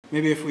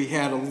Maybe if we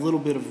had a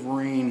little bit of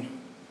rain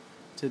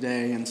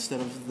today instead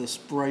of this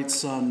bright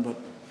sun, but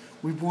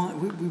we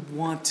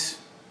want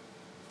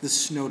the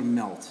snow to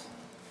melt.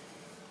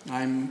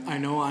 I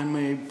know I'm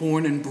a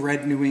born and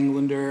bred New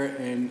Englander,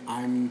 and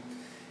I'm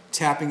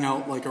tapping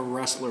out like a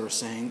wrestler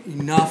saying,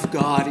 "Enough,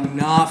 God,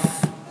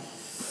 enough."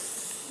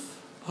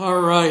 All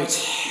right,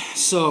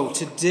 so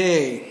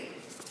today,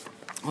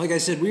 like I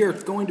said, we are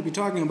going to be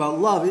talking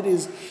about love. It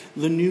is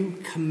the new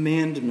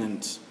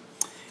commandment.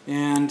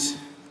 And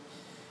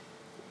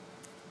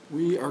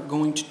we are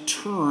going to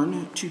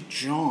turn to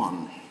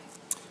John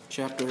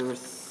chapter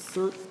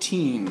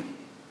 13.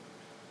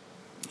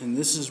 And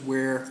this is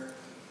where,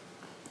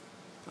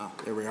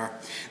 there we are.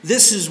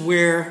 This is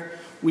where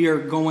we are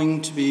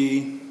going to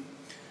be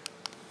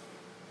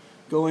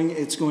going.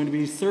 It's going to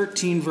be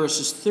 13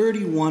 verses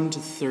 31 to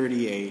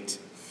 38.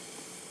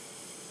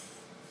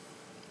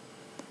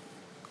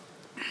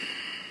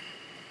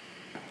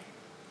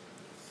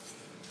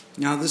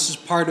 Now, this is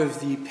part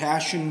of the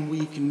Passion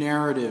Week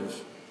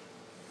narrative.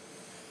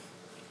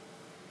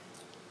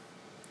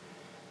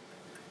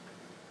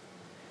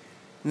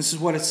 This is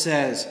what it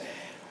says.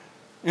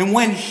 And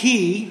when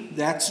he,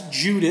 that's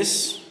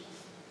Judas,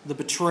 the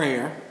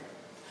betrayer,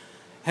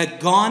 had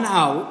gone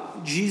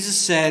out, Jesus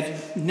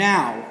said,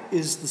 "Now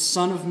is the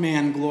Son of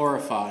Man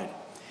glorified,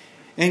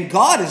 and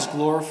God is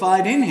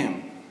glorified in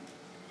him.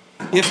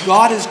 If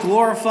God is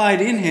glorified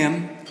in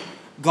him,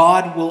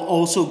 God will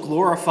also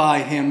glorify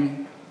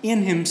him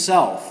in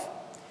himself,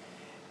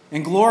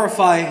 and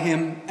glorify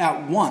him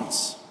at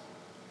once.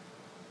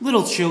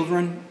 Little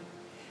children,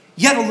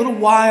 yet a little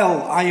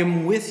while I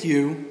am with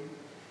you.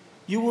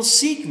 You will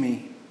seek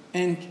me,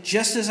 and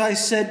just as I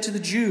said to the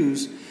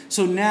Jews,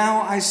 so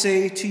now I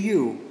say to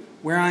you,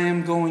 where I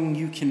am going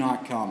you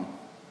cannot come.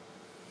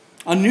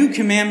 A new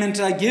commandment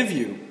I give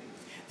you,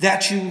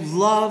 that you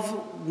love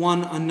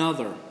one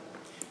another.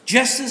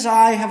 Just as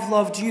I have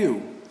loved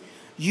you,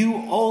 you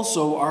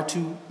also are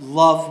to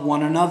love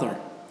one another.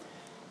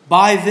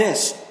 By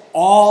this,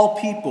 all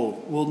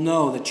people will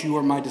know that you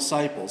are my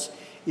disciples,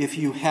 if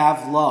you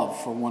have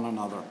love for one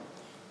another."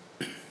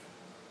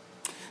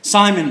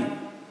 Simon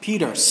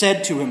Peter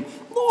said to him,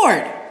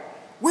 "Lord,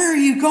 where are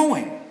you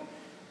going?"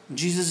 And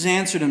Jesus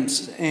answered him,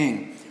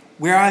 saying,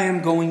 "Where I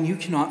am going, you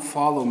cannot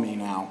follow me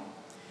now,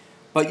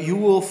 but you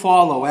will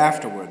follow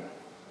afterward."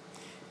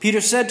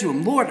 Peter said to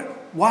him, "Lord,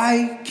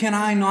 why can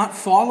I not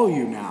follow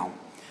you now?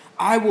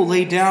 I will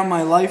lay down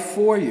my life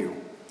for you."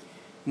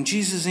 And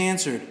Jesus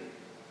answered,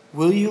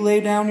 "Will you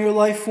lay down your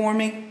life for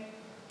me?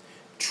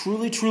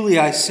 Truly, truly,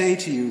 I say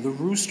to you, the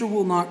rooster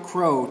will not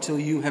crow till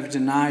you have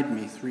denied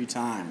me 3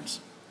 times.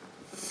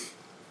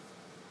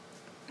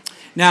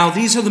 Now,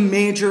 these are the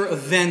major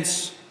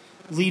events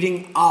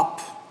leading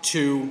up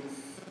to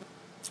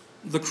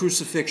the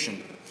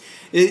crucifixion.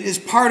 It is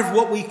part of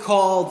what we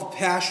call the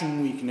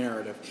Passion Week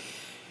narrative.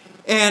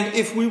 And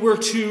if we were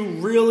to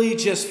really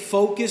just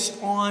focus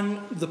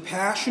on the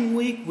Passion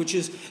Week, which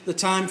is the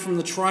time from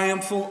the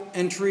triumphal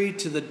entry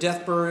to the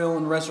death, burial,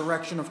 and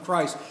resurrection of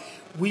Christ,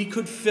 we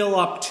could fill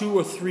up 2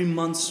 or 3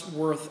 months'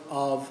 worth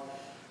of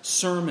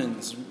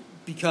sermons,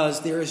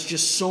 because there is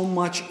just so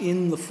much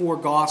in the 4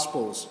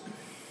 Gospels,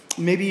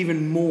 maybe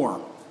even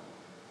more.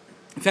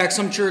 In fact,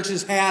 some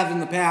churches have in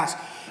the past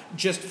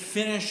just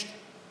finished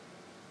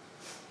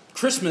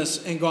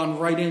Christmas and gone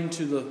right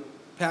into the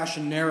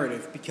Passion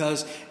narrative,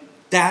 because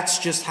that's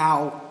just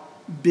how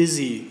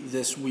busy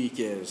this week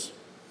is.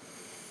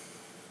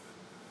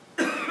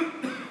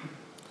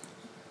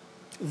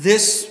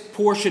 This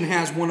portion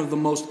has one of the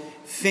most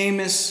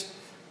famous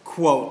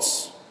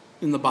quotes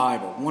in the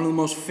Bible, one of the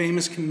most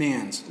famous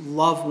commands: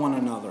 love one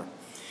another.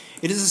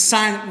 It is a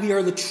sign that we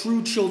are the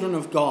true children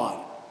of God.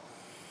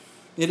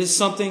 It is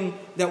something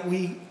that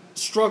we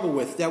struggle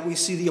with, that we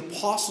see the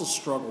apostles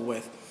struggle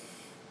with.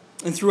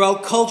 And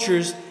throughout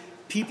cultures,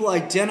 people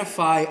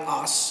identify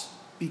us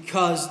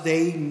because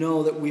they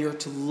know that we are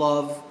to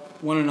love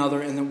one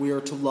another and that we are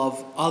to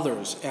love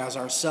others as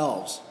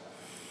ourselves.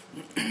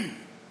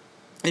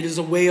 It is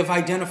a way of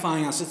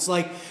identifying us. It's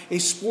like a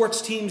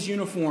sports team's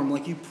uniform.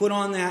 Like you put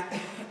on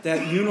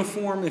that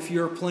uniform if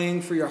you're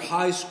playing for your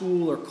high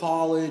school or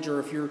college, or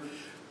if you're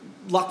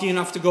lucky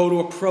enough to go to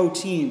a pro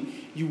team.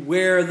 You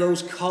wear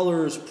those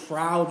colors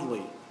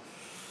proudly.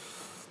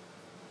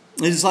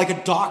 It is like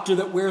a doctor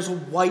that wears a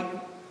white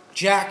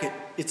jacket.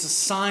 It's a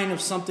sign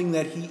of something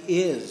that he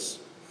is.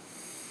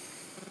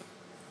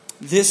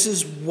 This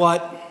is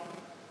what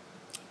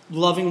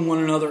loving one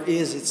another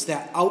is. It's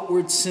that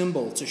outward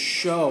symbol to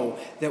show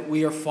that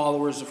we are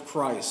followers of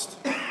Christ.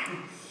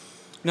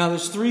 Now,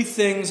 there's 3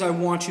 things I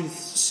want you to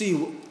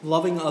see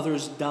loving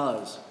others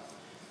does.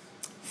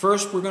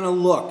 First, we're going to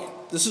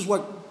look. This is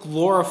what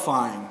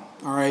glorifying,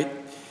 all right?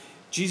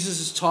 Jesus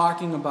is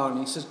talking about, and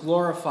he says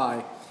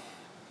glorify.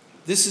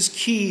 This is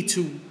key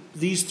to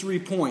these 3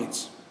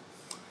 points.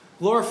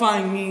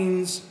 Glorifying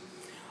means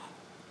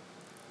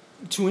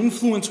to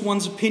influence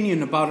one's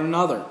opinion about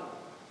another,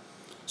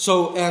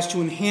 so as to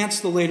enhance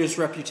the latter's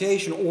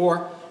reputation,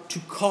 or to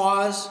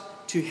cause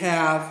to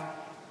have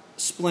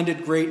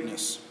splendid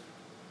greatness.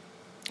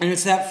 And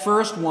it's that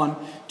first one,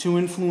 to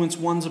influence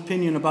one's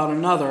opinion about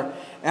another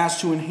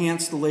as to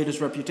enhance the latter's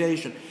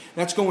reputation.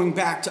 That's going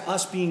back to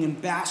us being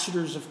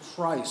ambassadors of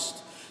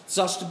Christ. It's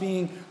us to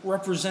being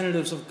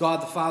representatives of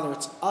God the Father.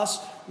 It's us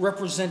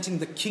representing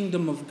the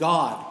kingdom of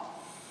God.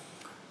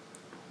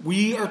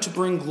 We are to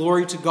bring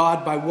glory to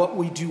God by what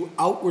we do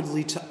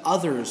outwardly to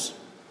others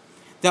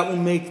that will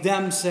make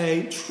them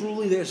say,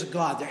 truly there's a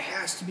God. There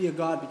has to be a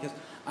God, because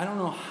I don't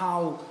know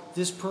how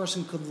this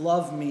person could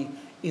love me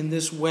in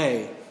this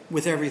way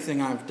with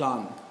everything I've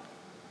done.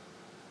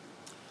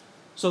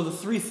 So the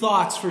three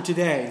thoughts for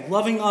today.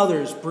 Loving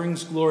others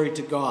brings glory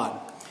to God.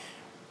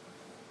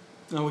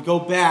 Now we go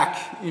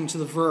back into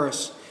the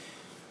verse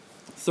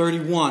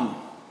 31.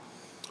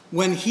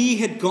 When he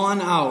had gone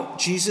out,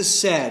 Jesus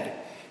said,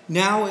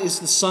 "Now is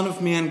the Son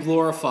of Man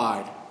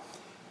glorified,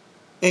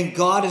 and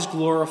God is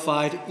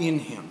glorified in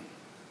him."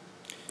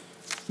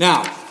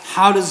 Now,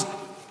 how does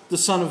the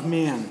Son of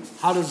Man,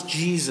 how does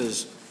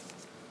Jesus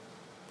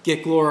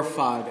get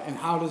glorified, and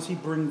how does he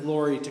bring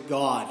glory to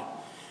God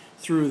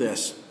through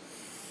this?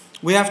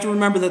 We have to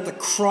remember that the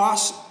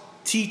cross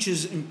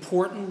teaches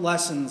important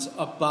lessons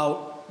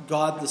about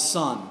God the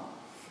Son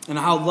and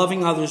how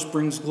loving others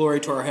brings glory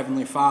to our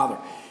Heavenly Father.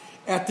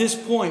 At this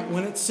point,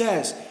 when it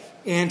says,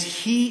 "and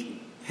he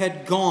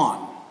had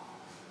gone,"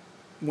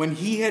 when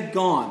he had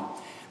gone,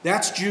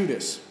 that's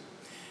Judas.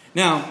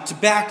 Now, to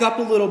back up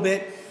a little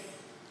bit,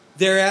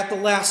 they're at the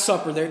Last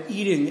Supper, they're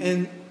eating,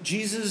 and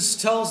Jesus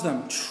tells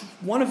them,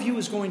 "One of you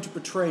is going to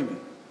betray me."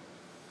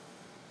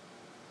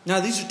 Now,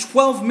 these are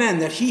 12 men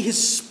that he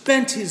has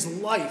spent his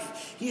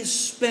life, he has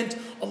spent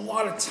a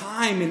lot of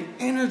time and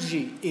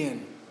energy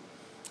in.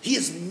 He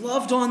has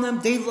loved on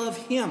them, they love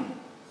him.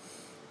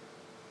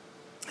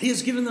 He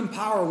has given them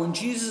power. When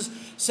Jesus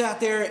sat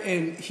there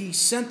and he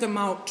sent them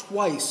out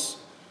twice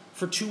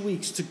for 2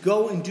 weeks to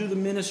go and do the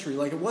ministry,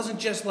 like it wasn't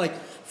just like,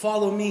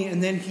 "follow me,"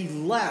 and then he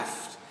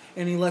left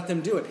and he let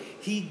them do it.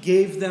 He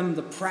gave them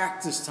the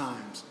practice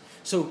times.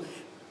 So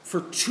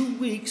for 2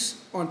 weeks,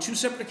 on 2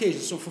 separate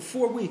occasions, so for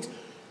 4 weeks,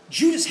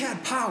 Judas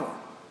had power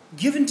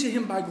given to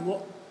him by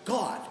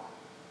God,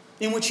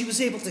 in which he was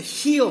able to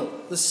heal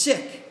the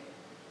sick,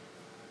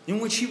 in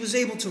which he was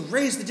able to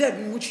raise the dead,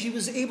 in which he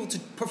was able to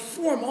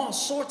perform all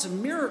sorts of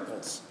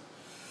miracles.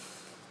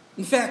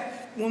 In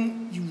fact,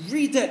 when you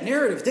read that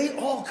narrative, they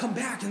all come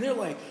back and they're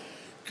like,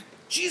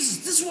 "Jesus,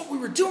 this is what we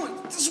were doing.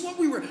 This is what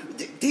we were."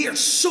 They are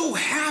so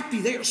happy.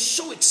 They are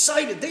so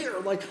excited. They are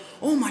like,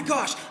 "Oh my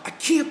gosh, I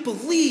can't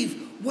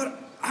believe what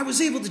I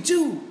was able to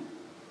do."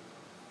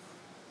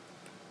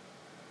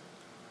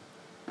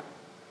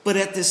 But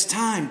at this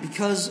time,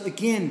 because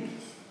again,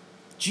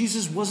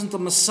 Jesus wasn't the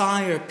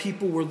Messiah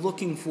people were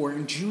looking for,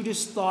 and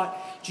Judas thought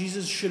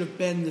Jesus should have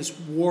been this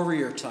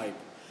warrior type,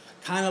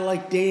 kind of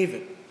like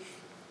David.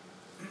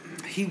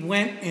 He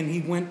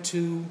went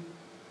to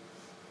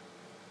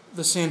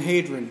the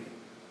Sanhedrin,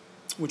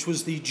 which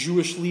was the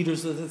Jewish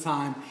leaders at the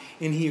time,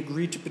 and he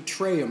agreed to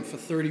betray him for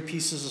 30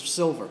 pieces of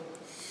silver.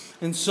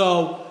 And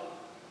so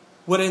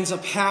what ends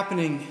up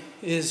happening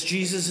is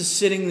Jesus is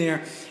sitting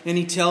there and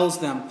he tells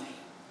them,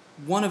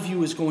 "One of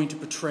you is going to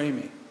betray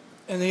me."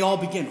 And they all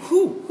begin,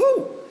 who?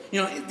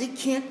 You know, they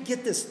can't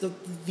get this.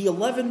 The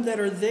 11 that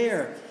are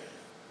there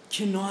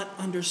cannot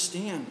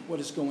understand what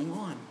is going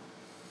on.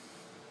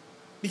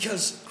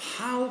 Because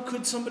how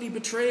could somebody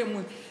betray him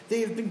when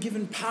they have been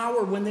given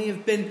power, when they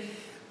have been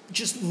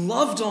just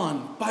loved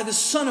on by the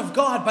Son of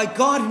God, by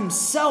God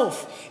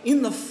himself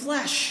in the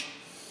flesh?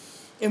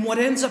 And what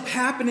ends up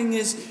happening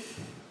is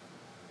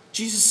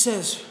Jesus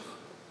says,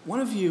 "One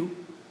of you,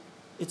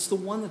 it's the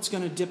one that's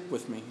going to dip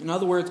with me." In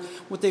other words,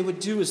 what they would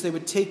do is they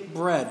would take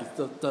bread,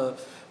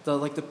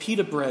 like the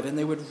pita bread, and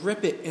they would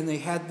rip it, and they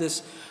had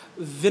this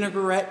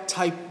vinaigrette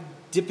type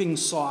dipping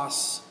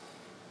sauce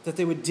that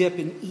they would dip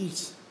and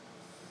eat.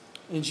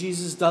 And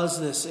Jesus does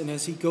this, and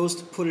as he goes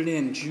to put it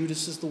in,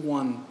 Judas is the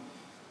one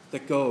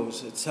that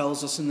goes. It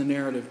tells us in the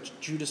narrative,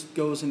 Judas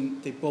goes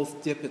and they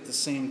both dip at the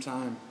same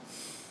time.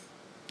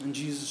 And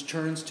Jesus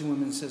turns to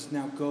him and says,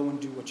 "Now go and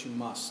do what you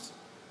must."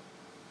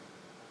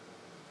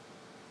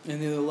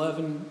 And the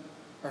 11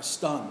 are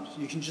stunned.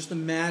 You can just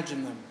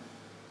imagine them,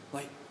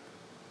 like,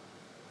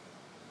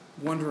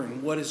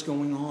 wondering what is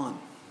going on.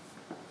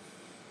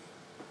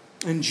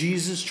 And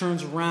Jesus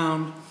turns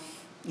around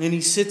and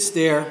he sits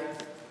there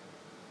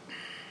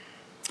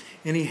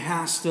and he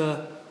has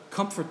to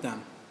comfort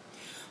them.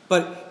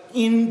 But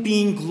in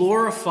being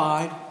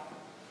glorified,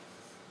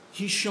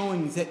 he's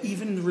showing that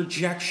even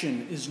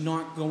rejection is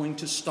not going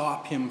to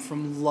stop him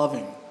from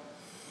loving.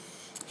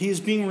 He is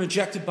being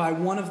rejected by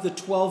one of the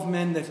 12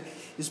 men that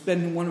has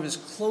been one of his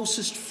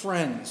closest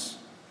friends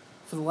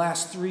for the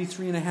last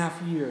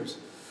 3.5 years.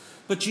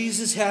 But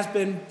Jesus has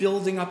been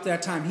building up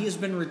that time. He has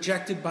been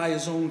rejected by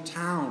his own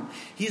town.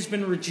 He has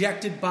been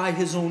rejected by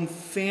his own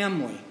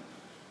family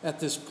at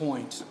this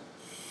point.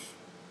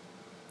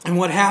 And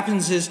what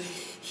happens is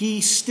he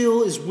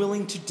still is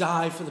willing to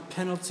die for the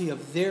penalty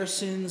of their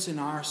sins and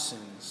our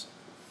sins.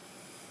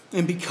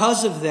 And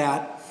because of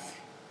that,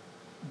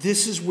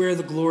 this is where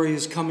the glory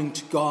is coming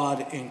to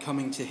God and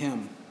coming to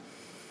him.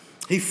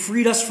 He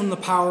freed us from the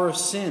power of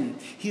sin.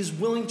 He is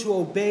willing to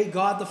obey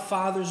God the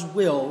Father's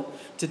will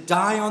to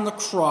die on the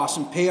cross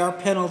and pay our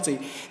penalty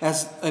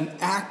as an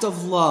act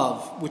of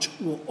love which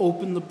will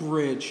open the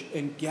bridge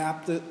and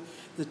gap the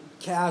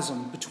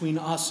chasm between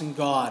us and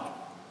God.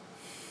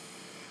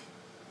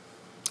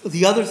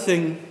 The other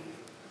thing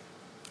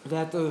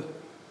that the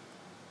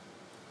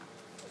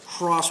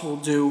cross will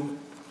do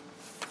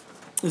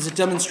is it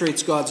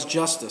demonstrates God's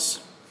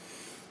justice.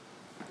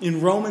 In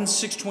Romans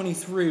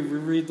 6:23, we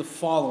read the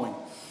following: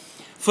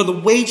 "For the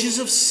wages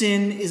of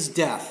sin is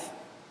death,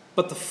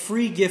 but the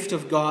free gift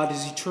of God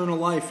is eternal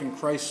life in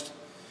Christ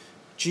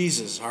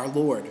Jesus our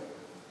Lord."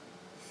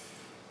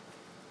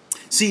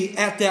 See,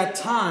 at that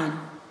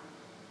time,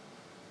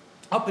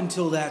 up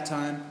until that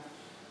time,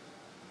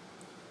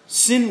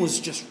 sin was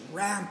just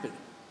rampant.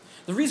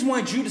 The reason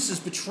why Judas is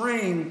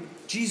betraying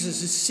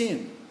Jesus is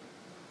sin.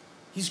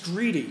 He's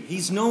greedy.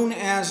 He's known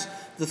as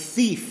the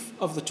thief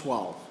of the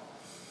 12.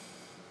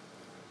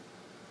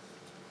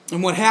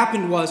 And what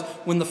happened was,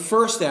 when the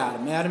first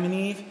Adam and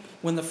Eve,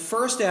 when the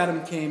first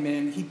Adam came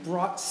in, he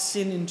brought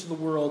sin into the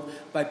world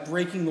by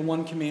breaking the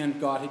one command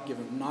God had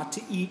given him, not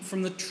to eat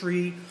from the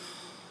tree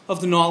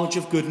of the knowledge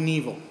of good and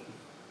evil.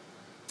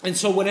 And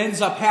so what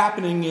ends up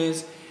happening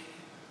is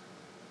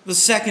the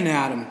second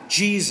Adam,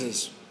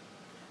 Jesus,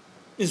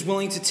 is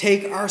willing to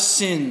take our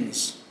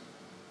sins.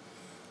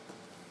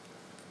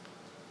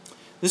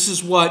 This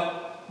is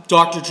what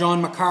Dr.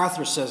 John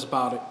MacArthur says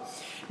about it.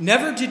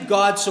 "Never did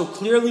God so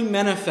clearly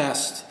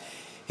manifest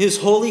his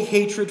holy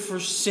hatred for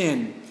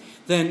sin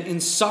than in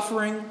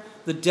suffering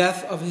the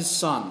death of his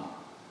Son.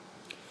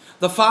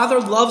 The Father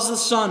loves the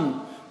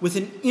Son with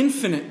an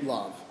infinite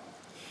love.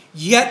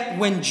 Yet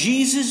when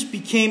Jesus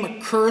became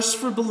a curse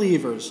for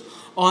believers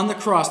on the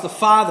cross, the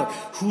Father,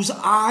 whose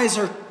eyes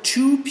are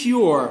too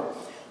pure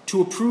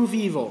to approve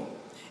evil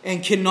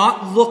and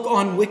cannot look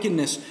on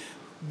wickedness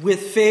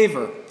with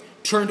favor,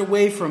 turned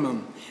away from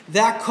him.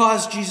 That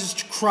caused Jesus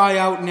to cry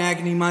out in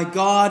agony, my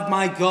God,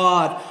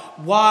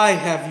 why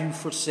have you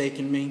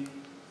forsaken me?"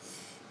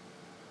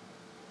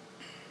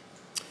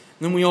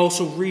 And then we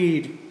also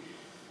read,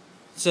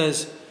 it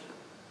says,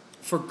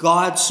 "For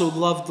God so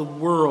loved the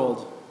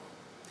world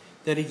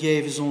that he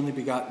gave his only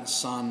begotten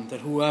Son,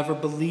 that whoever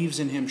believes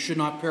in him should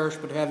not perish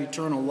but have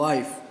eternal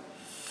life."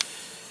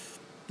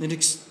 And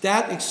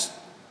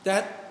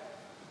that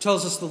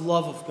tells us the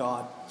love of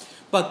God.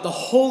 But the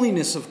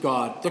holiness of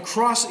God, the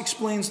cross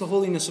explains the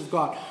holiness of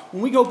God.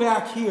 When we go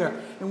back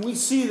here and we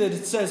see that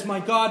it says, my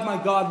God,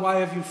 why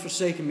have you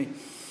forsaken me?"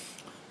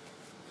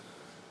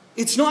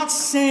 It's not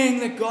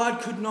saying that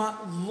God could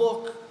not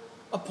look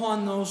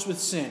upon those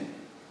with sin.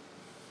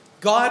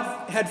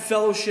 God had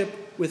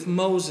fellowship with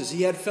Moses.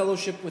 He had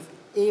fellowship with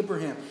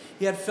Abraham.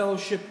 He had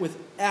fellowship with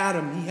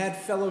Adam. He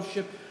had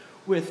fellowship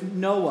with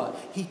Noah.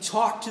 He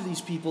talked to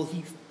these people.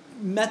 He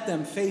met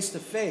them face to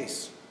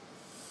face.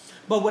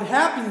 But what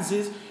happens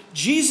is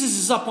Jesus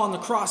is up on the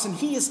cross and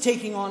he is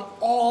taking on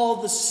all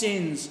the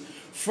sins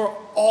for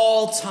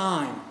all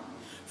time,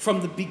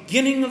 from the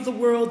beginning of the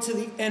world to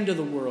the end of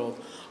the world.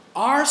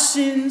 Our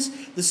sins,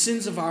 the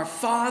sins of our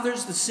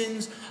fathers, the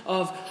sins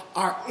of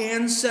our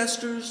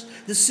ancestors,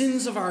 the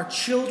sins of our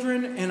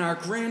children and our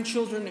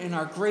grandchildren and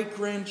our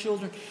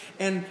great-grandchildren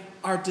and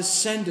our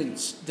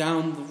descendants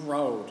down the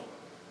road.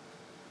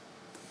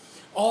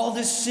 All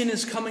this sin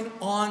is coming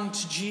on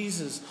to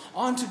Jesus,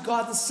 on to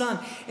God the Son.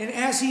 And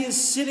as he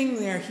is sitting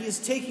there, he is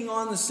taking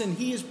on the sin.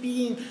 He is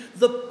being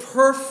the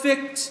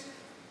perfect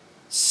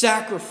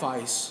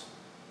sacrifice.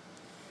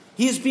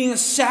 He is being a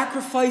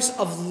sacrifice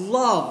of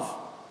love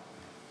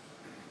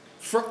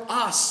for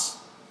us.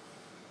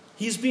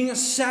 He is being a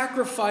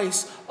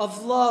sacrifice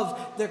of love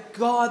that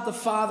God the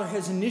Father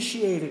has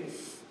initiated.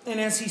 And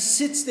as he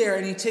sits there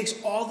and he takes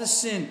all the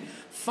sin,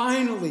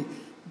 finally,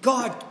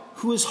 God,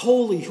 who is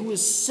holy, who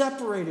is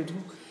separated,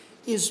 who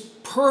is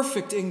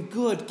perfect and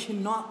good,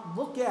 cannot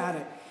look at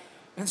it.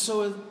 And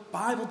so the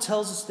Bible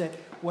tells us that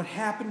what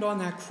happened on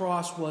that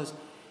cross was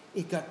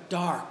it got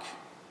dark.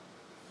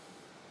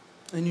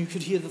 And you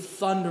could hear the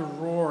thunder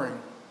roaring.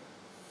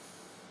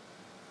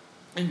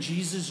 And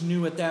Jesus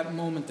knew at that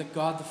moment that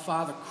God the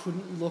Father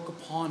couldn't look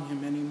upon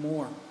him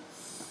anymore.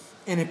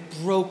 And it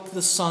broke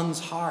the Son's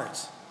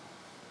heart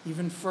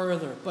even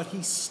further. But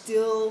he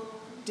still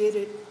did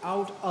it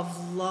out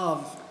of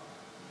love.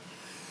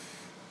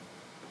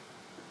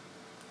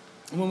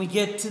 When we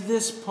get to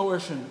this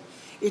portion,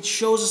 it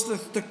shows us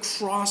that the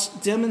cross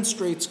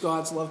demonstrates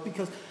God's love,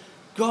 because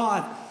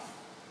God,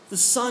 the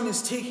Son,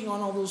 is taking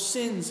on all those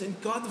sins. And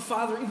God the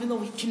Father, even though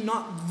he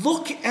cannot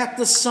look at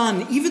the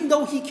Son, even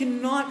though he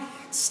cannot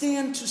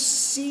stand to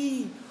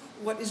see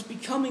what is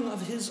becoming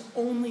of his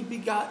only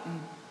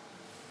begotten,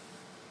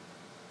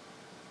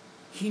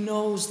 he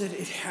knows that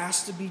it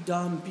has to be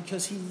done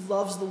because he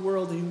loves the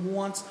world and he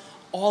wants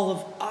all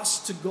of us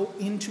to go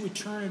into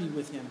eternity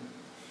with him.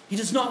 He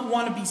does not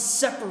want to be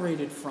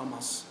separated from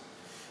us.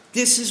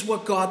 This is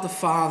what God the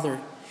Father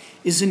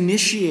is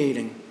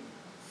initiating.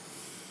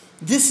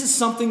 This is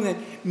something that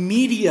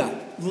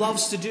media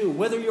loves to do.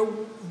 Whether you're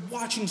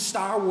watching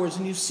Star Wars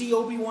and you see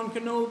Obi-Wan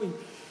Kenobi.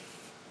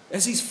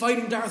 As he's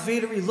fighting Darth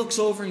Vader, he looks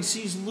over and he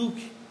sees Luke.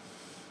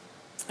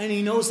 And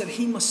he knows that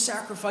he must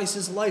sacrifice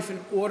his life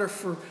in order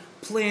for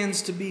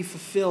plans to be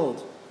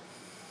fulfilled.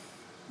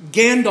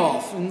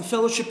 Gandalf in the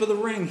Fellowship of the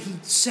Ring, he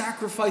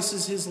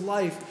sacrifices his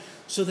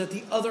life so that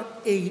the other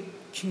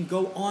 8 can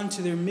go on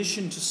to their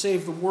mission to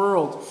save the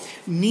world.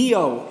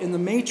 Neo in the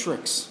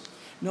Matrix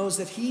knows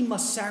that he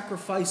must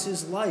sacrifice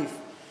his life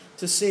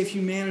to save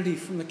humanity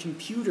from the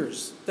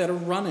computers that are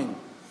running.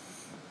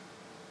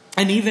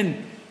 And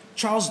even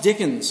Charles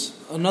Dickens,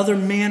 another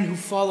man who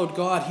followed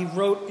God, he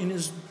wrote in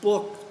his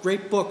book,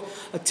 great book,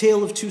 A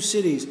Tale of Two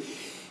Cities,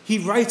 he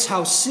writes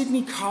how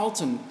Sidney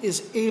Carleton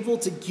is able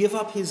to give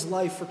up his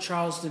life for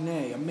Charles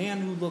Denay, a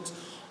man who looks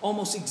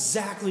almost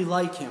exactly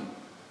like him.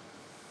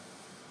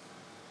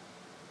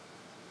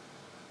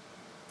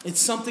 It's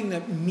something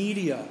that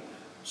media,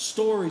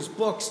 stories,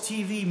 books,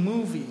 TV,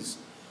 movies,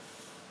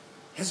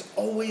 has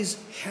always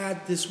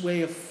had this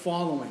way of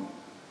following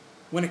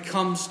when it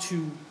comes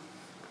to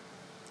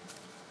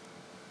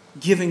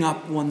giving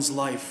up one's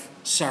life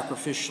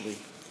sacrificially.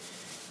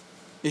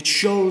 It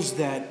shows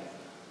that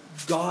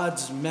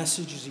God's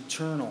message is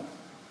eternal.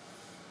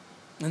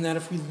 And that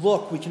if we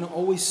look, we can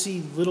always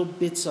see little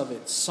bits of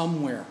it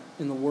somewhere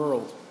in the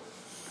world.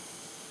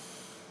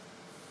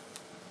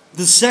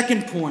 The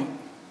second point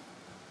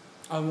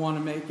I want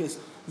to make is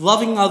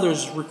loving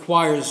others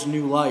requires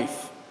new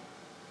life.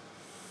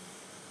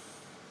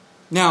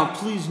 Now,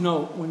 please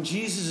note, when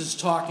Jesus is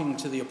talking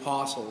to the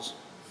apostles,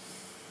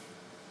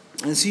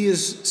 as he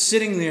is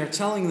sitting there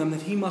telling them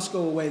that he must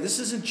go away, this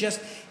isn't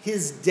just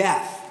his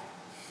death.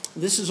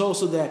 This is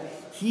also that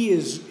he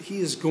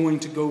is going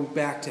to go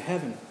back to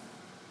heaven.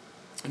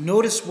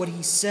 Notice what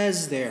he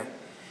says there.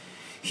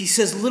 He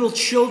says, "Little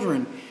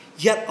children,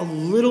 yet a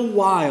little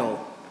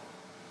while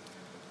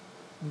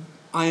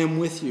I am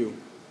with you.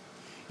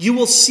 You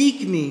will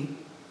seek me,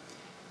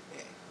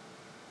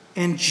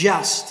 and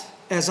just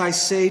as I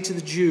say to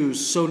the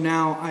Jews, so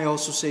now I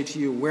also say to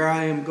you, where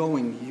I am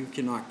going, you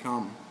cannot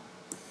come."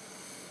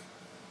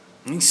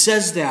 And he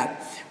says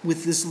that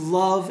with this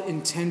love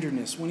and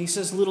tenderness. When he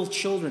says little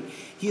children,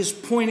 he is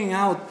pointing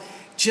out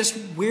just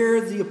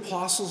where the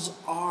apostles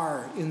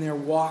are in their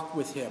walk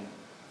with him.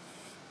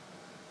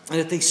 And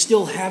that they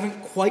still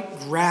haven't quite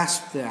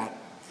grasped that,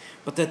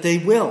 but that they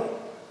will.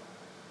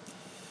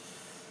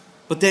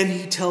 But then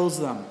he tells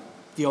them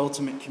the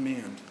ultimate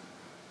command.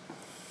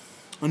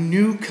 "A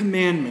new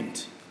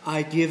commandment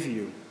I give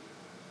you,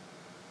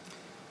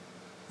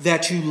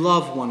 that you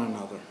love one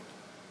another.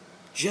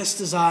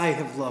 Just as I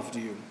have loved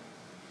you,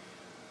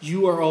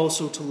 you are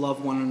also to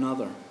love one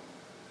another."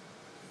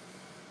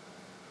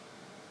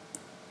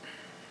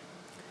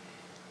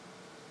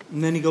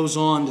 And then he goes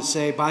on to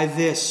say, "By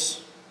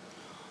this,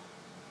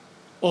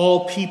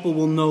 all people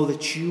will know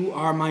that you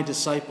are my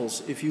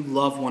disciples if you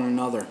love one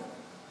another."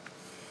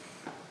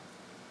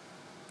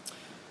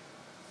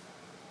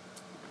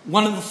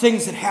 One of the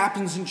things that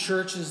happens in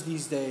churches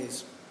these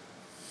days,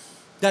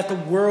 that the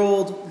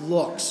world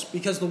looks,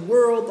 because the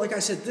world, like I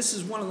said, this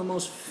is one of the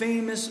most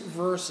famous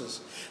verses.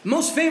 The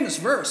most famous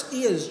verse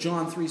is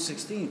John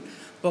 3:16.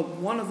 But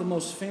one of the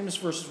most famous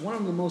verses, one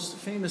of the most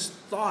famous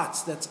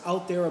thoughts that's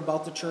out there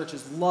about the church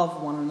is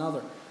love one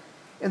another.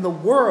 And the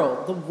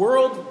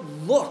world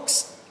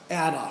looks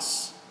at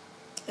us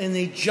and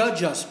they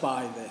judge us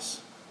by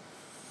this.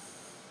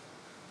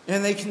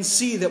 And they can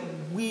see that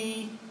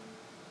we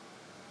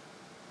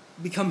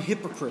become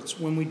hypocrites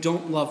when we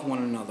don't love one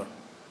another.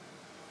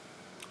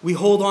 We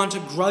hold on to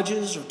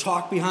grudges or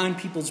talk behind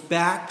people's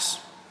backs.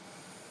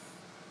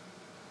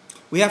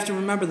 We have to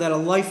remember that a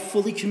life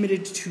fully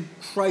committed to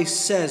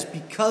Christ says,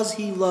 because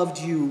he loved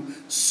you,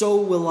 so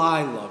will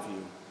I love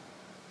you.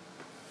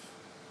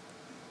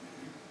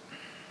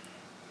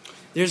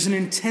 There's an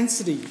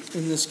intensity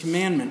in this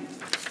commandment.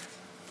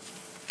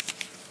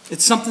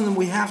 It's something that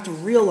we have to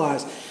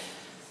realize.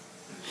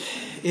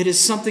 It is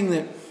something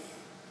that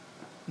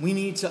we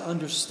need to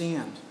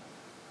understand.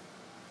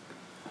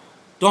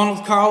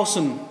 Donald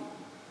Carlson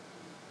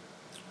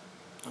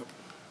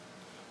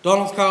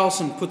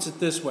puts it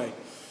this way: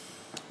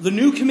 the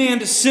new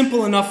command is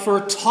simple enough for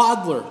a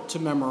toddler to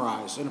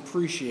memorize and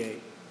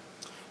appreciate,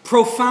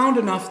 profound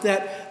enough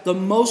that the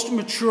most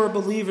mature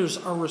believers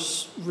are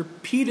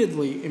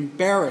repeatedly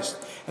embarrassed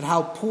at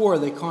how poor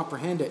they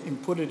comprehend it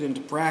and put it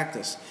into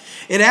practice.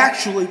 It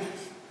actually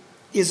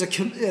is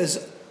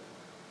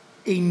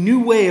a new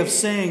way of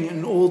saying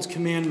an old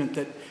commandment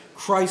that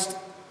Christ,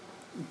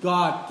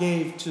 God,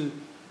 gave to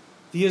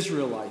the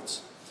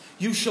Israelites.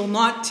 You shall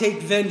not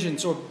take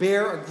vengeance or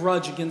bear a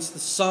grudge against the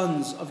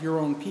sons of your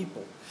own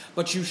people,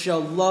 but you shall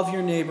love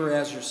your neighbor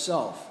as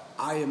yourself.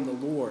 I am the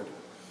Lord.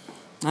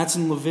 That's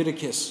in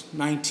Leviticus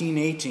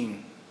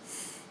 19:18.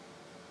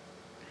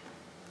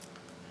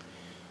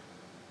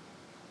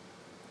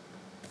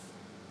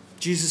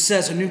 Jesus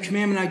says, a new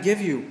commandment I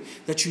give you,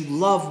 that you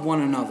love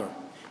one another.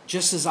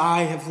 Just as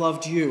I have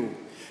loved you,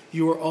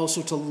 you are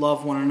also to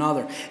love one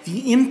another.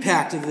 The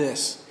impact of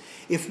this,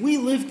 if we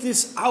live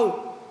this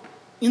out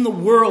in the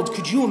world.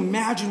 Could you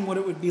imagine what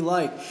it would be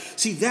like?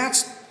 See,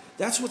 that's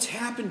what's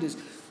happened is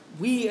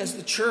we as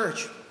the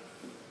church,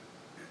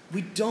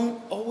 we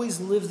don't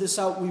always live this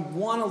out. We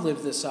want to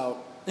live this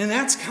out. And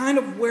that's kind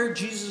of where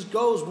Jesus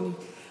goes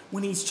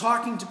when he's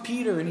talking to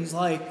Peter and he's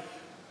like,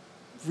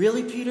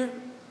 really, Peter?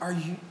 Are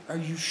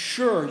you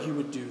sure you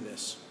would do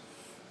this?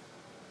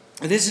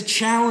 It is a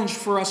challenge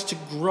for us to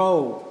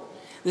grow.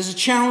 There's a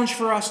challenge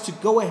for us to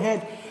go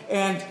ahead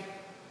and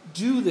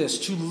do this,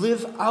 to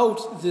live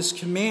out this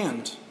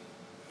command.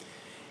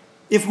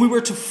 If we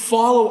were to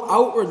follow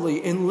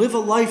outwardly and live a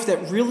life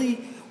that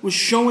really was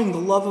showing the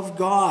love of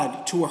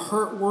God to a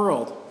hurt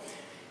world,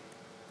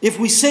 if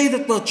we say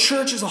that the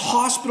church is a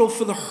hospital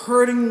for the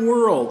hurting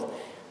world,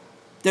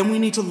 then we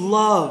need to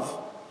love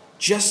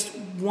just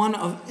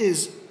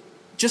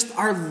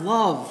our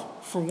love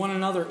for one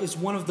another is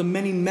one of the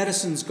many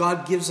medicines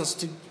God gives us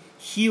to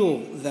heal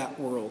that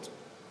world.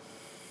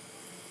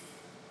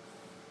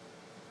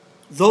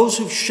 Those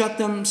who've shut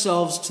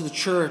themselves to the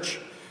church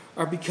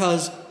are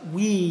because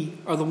we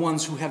are the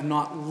ones who have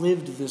not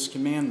lived this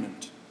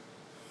commandment.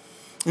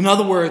 In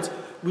other words,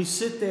 we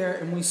sit there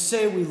and we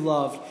say we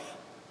love,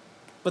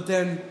 but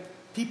then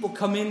people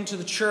come into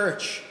the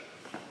church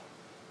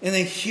and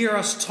they hear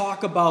us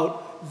talk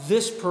about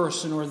this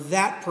person or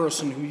that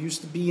person who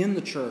used to be in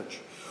the church.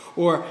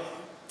 Or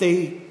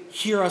they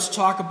hear us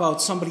talk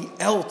about somebody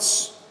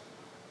else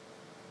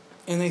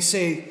and they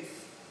say,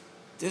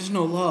 there's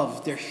no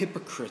love. They're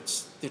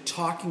hypocrites. They're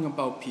talking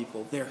about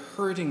people. They're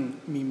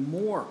hurting me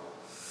more.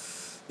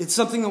 It's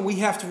something that we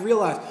have to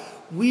realize.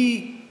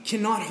 We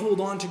cannot hold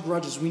on to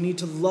grudges. We need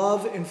to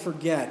love and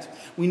forget.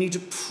 We need to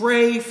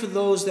pray for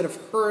those that have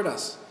hurt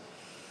us.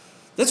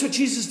 That's what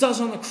Jesus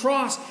does on the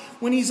cross.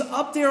 When he's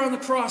up there on the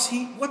cross,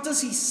 what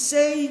does he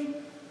say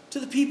to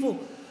the people?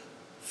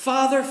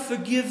 Father,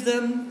 forgive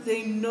them.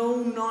 They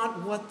know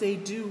not what they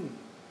do.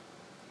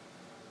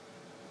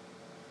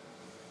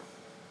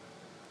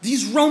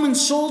 These Roman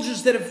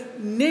soldiers that have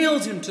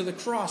nailed him to the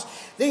cross,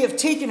 they have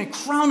taken a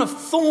crown of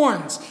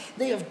thorns.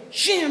 They have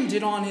jammed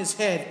it on his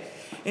head.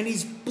 And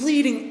he's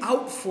bleeding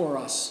out for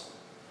us.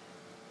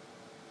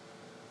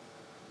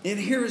 And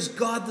here is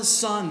God the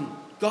Son,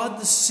 God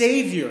the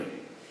Savior.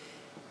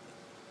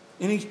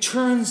 And he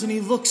turns and he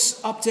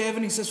looks up to heaven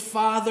and he says,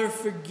 Father,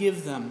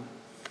 forgive them.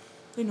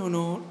 They don't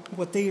know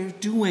what they are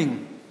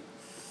doing.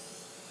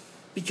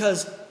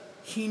 Because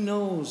he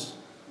knows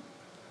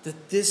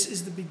that this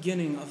is the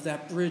beginning of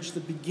that bridge, the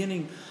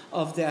beginning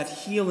of that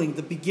healing,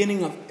 the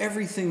beginning of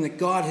everything that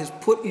God has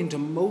put into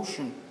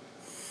motion.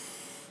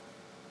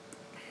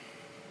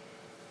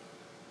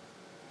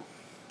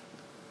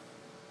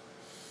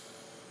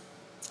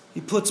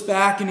 He puts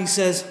back and he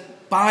says,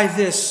 by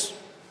this,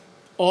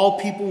 all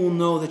people will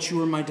know that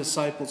you are my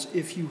disciples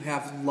if you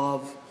have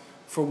love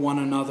for one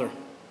another.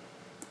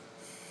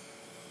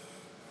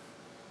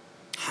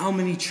 How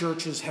many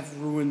churches have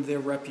ruined their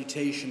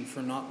reputation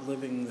for not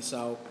living this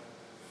out?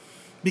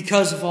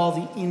 Because of all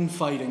the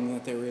infighting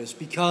that there is,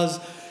 because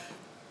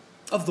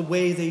of the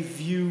way they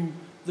view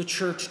the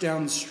church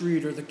down the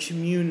street or the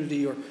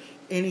community or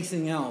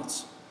anything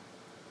else.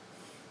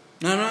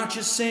 Now, I'm not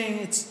just saying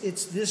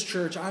it's this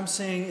church. I'm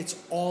saying it's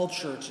all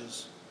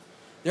churches.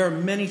 There are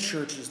many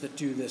churches that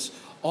do this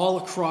all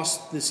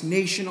across this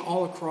nation,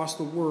 all across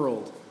the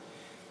world.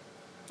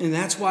 And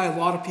that's why a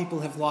lot of people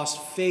have lost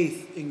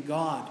faith in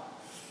God.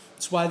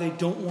 That's why they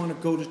don't want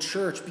to go to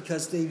church,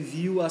 because they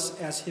view us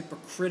as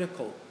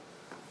hypocritical.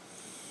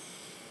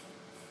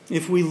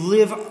 If we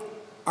live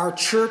our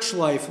church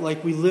life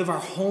like we live our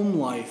home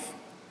life,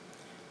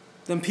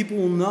 then people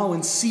will know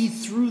and see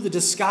through the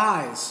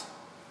disguise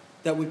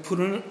that we put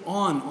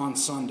on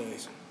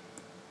Sundays.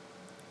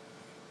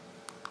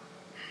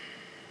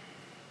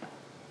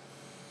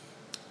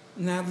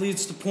 And that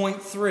leads to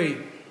point 3.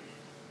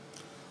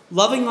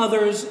 Loving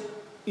others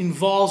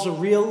involves a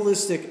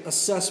realistic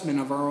assessment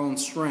of our own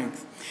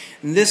strength.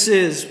 And this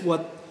is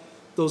what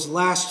those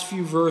last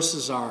few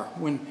verses are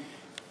when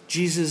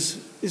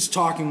Jesus is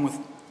talking with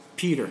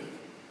Peter.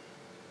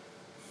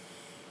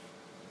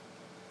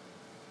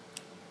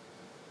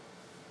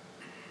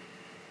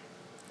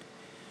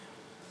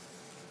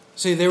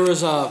 See, there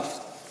was a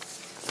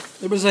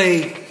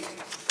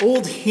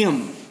old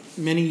hymn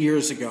many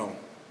years ago.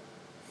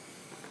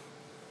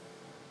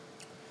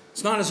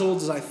 It's not as old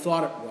as I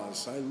thought it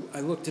was. I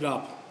looked it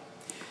up.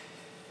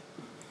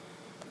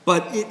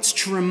 But it's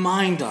to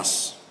remind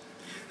us.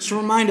 It's to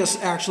remind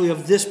us actually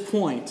of this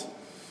point.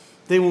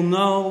 They will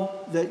know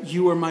that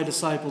you are my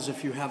disciples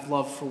if you have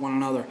love for one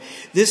another.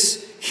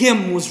 This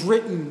hymn was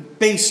written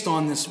based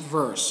on this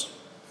verse.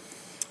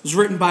 It was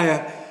written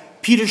by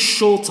Peter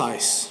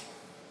Schultheis.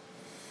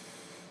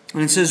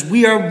 And it says,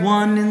 we are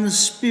one in the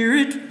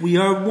Spirit, we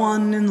are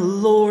one in the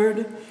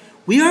Lord.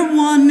 We are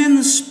one in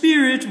the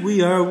Spirit,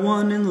 we are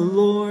one in the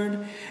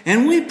Lord.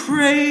 And we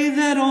pray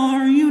that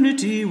our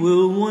unity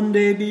will one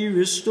day be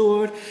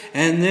restored.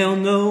 And they'll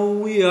know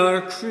we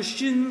are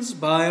Christians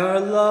by our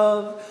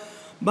love.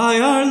 By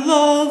our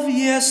love,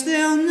 yes,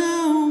 they'll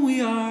know we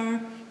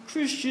are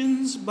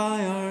Christians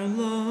by our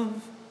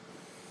love.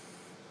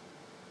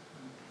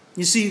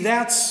 You see,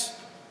 that's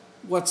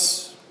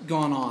what's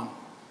gone on.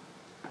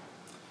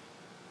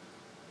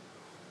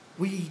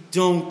 We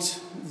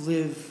don't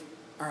live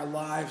our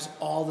lives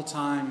all the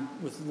time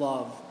with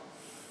love.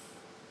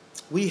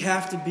 We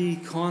have to be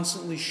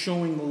constantly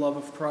showing the love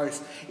of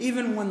Christ.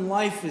 Even when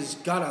life has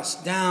got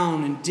us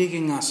down and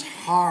digging us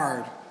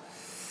hard.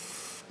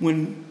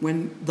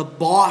 When the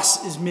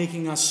boss is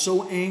making us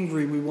so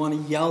angry we want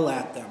to yell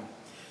at them.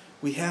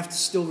 We have to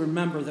still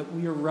remember that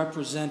we are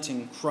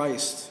representing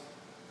Christ.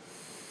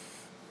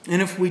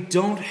 And if we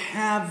don't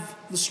have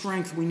the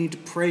strength, we need to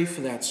pray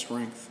for that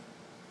strength.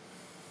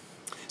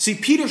 See,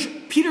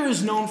 Peter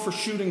is known for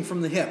shooting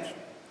from the hip.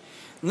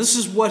 And this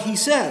is what he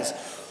says.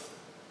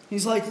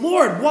 He's like,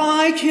 Lord,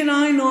 why can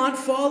I not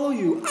follow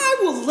you? I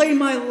will lay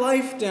my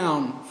life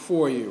down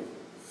for you.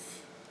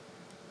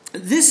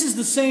 This is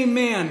the same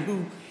man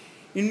who,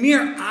 in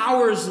mere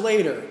hours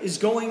later, is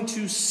going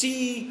to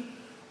see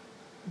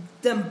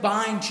them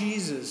bind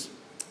Jesus.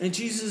 And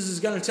Jesus is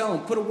going to tell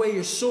him, put away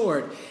your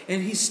sword.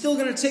 And he's still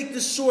going to take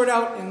this sword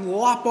out and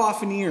lop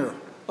off an ear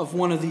of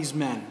one of these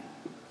men.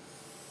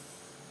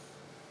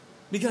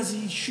 Because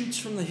he shoots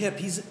from the hip.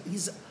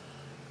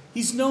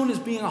 He's known as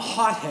being a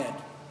hothead.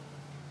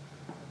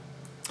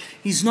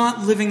 He's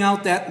not living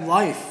out that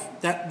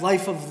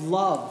life of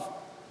love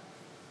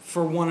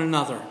for one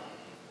another.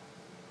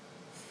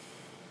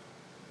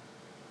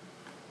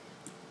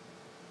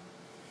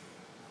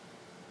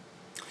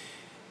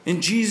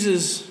 And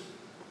Jesus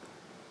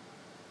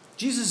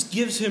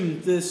gives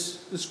him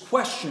this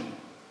question.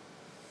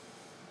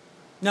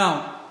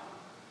 Now,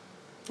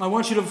 I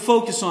want you to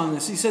focus on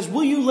this. He says,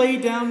 will you lay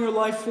down your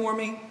life for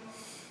me?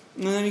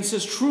 And then he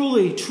says,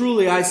 truly,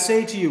 truly, I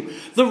say to you,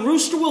 the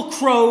rooster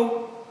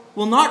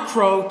will not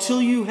crow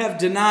till you have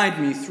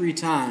denied me 3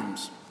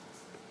 times.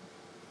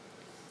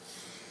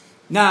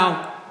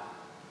 Now,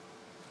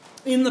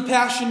 in the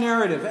Passion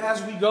narrative,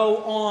 as we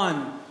go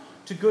on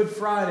to Good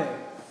Friday,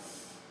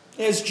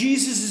 as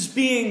Jesus is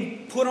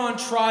being put on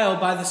trial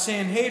by the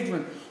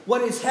Sanhedrin,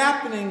 what is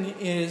happening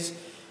is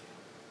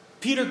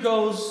Peter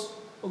goes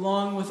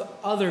along with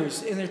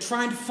others, and they're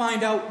trying to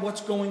find out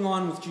what's going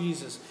on with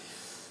Jesus.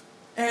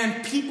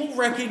 And people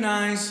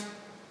recognize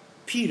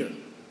Peter.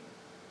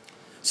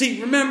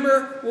 See,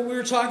 remember what we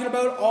were talking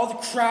about? All the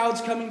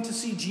crowds coming to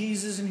see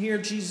Jesus and hear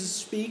Jesus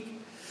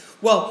speak?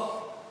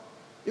 Well,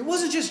 it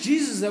wasn't just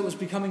Jesus that was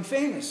becoming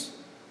famous.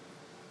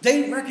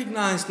 They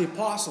recognized the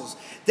apostles.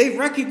 They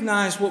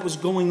recognized what was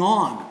going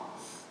on.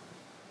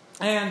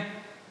 And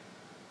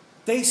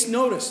they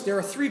noticed, there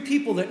are 3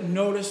 people that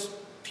noticed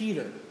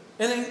Peter.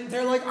 And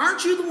they're like,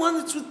 aren't you the one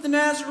that's with the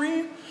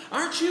Nazarene?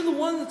 Aren't you the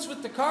one that's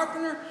with the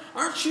carpenter?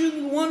 Aren't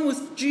you the one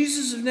with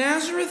Jesus of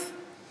Nazareth?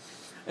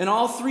 And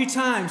all 3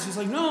 times, he's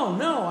like, no,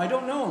 I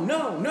don't know,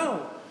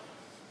 no.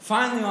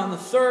 Finally, on the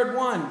 3rd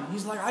one,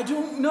 he's like, I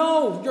don't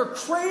know, you're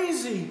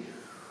crazy.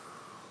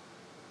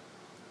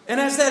 And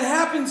as that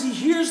happens, he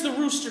hears the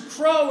rooster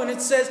crow, and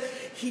it says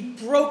he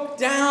broke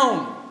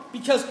down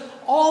because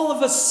all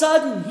of a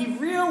sudden he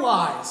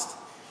realized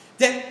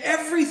that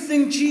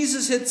everything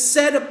Jesus had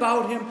said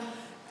about him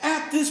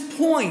at this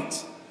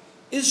point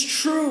is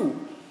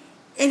true.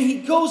 And he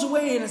goes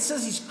away, and it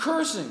says he's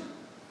cursing.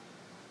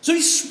 So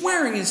he's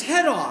swearing his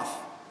head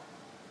off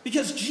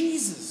because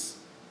Jesus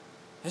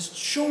has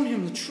shown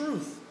him the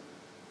truth.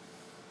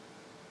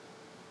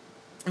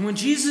 And when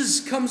Jesus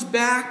comes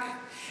back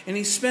and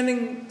he's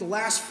spending the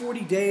last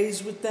 40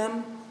 days with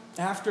them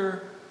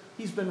after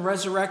he's been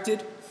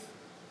resurrected,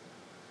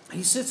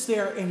 he sits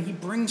there and he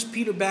brings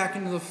Peter back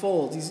into the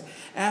fold. He's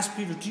asked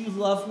Peter, do you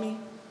love me?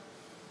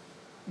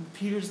 And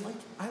Peter's like,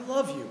 I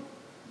love you.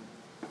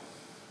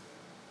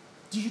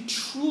 Do you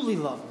truly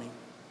love me?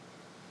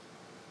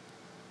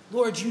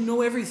 Lord, you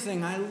know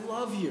everything. I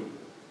love you.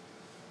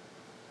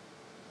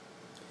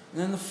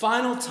 And then the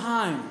final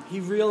time he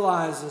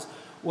realizes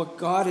what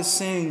God is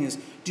saying is,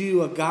 do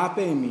you agape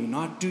me,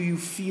 not do you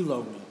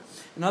philo me?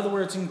 In other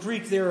words, in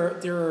Greek there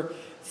are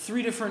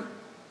 3 different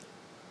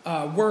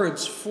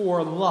words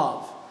for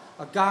love.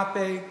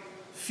 Agape,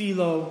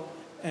 philo,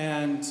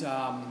 and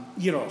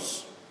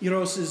eros.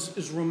 Eros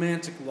is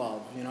romantic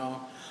love, you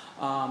know.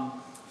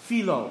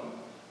 Philo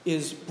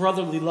is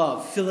brotherly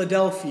love.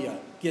 Philadelphia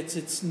gets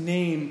its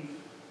name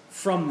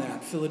from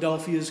that.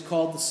 Philadelphia is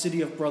called the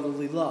city of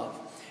brotherly love.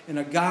 And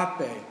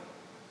agape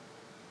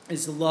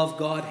is the love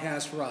God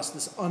has for us,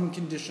 this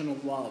unconditional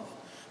love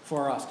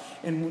for us.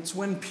 And it's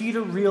when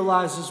Peter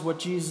realizes what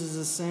Jesus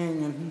is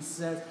saying and he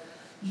says,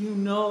 you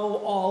know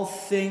all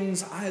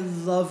things, I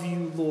love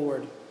you,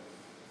 Lord.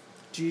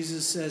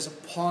 Jesus says,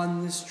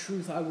 upon this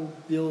truth I will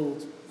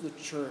build the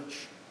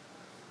church.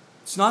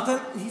 It's not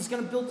that he's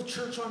going to build the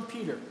church on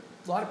Peter.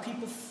 A lot of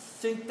people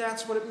think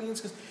that's what it means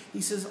because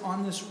he says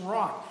on this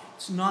rock.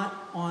 It's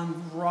not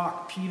on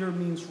rock. Peter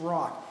means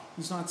rock.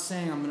 He's not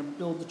saying I'm going to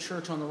build the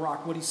church on the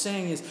rock. What he's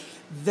saying is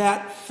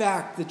that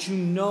fact that you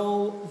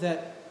know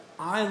that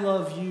I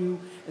love you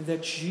and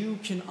that you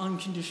can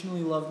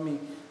unconditionally love me,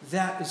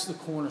 that is the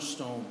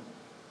cornerstone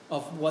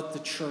of what the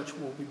church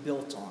will be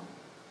built on.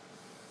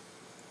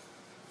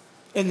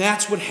 And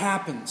that's what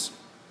happens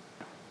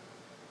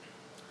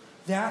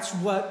That's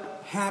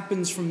what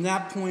happens from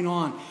that point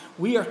on.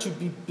 We are to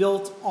be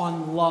built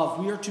on love.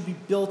 We are to be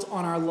built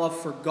on our love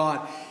for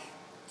God.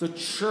 The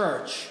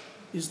church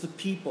is the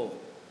people.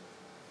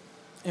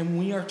 And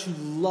we are to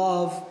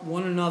love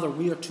one another.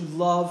 We are to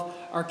love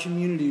our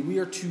community. We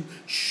are to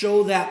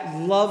show that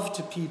love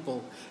to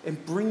people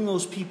and bring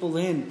those people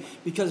in,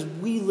 because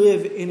we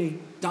live in a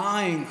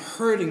dying,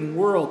 hurting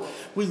world.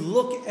 We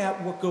look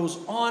at what goes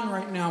on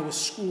right now with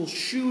school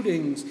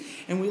shootings,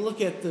 and we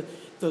look at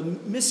the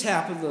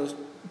mishap of the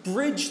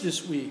bridge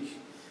this week,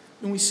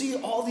 and we see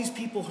all these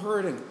people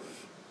hurting.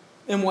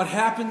 And what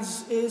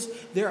happens is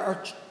there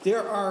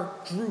are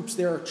groups,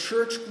 there are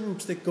church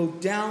groups that go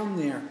down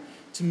there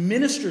to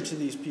minister to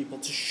these people,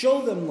 to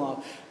show them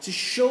love, to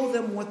show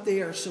them what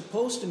they are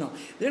supposed to know.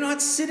 They're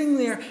not sitting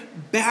there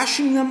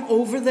bashing them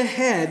over the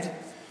head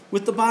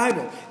with the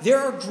Bible. There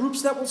are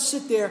groups that will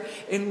sit there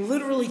and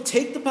literally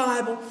take the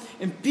Bible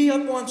and be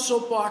up on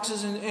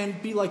soapboxes and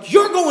be like,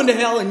 you're going to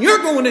hell, and you're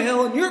going to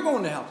hell, and you're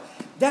going to hell.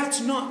 That's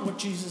not what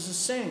Jesus is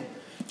saying.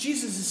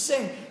 Jesus is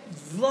saying,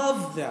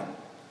 love them.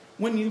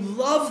 When you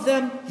love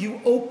them, you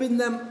open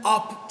them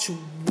up to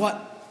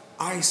what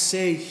I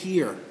say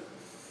here.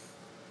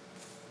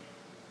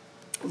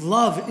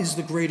 Love is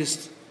the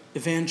greatest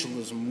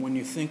evangelism when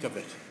you think of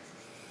it.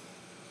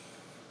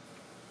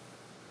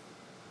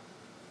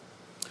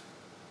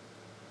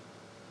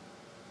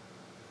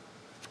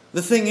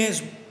 The thing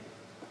is,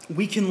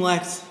 we can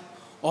let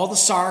all the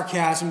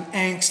sarcasm,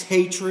 angst,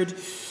 hatred,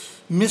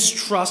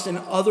 mistrust, and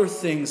other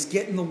things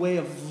get in the way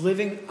of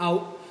living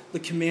out the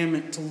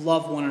commandment to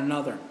love one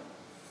another.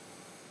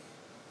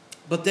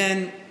 But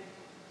then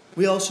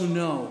we also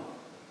know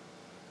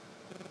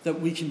that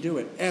we can do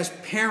it. As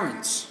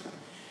parents,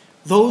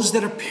 those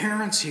that are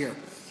parents here,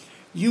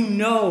 you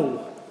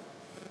know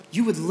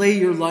you would lay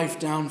your life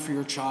down for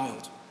your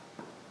child.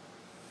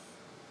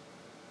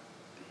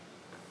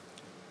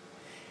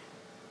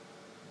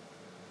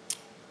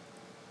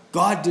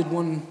 God did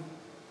one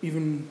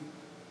even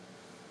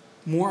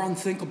more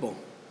unthinkable.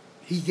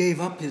 He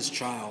gave up his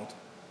child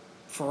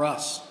for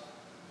us.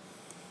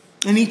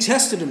 And he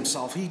tested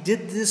himself. He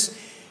did this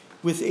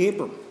with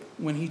Abram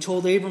when he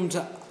told Abram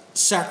to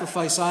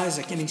sacrifice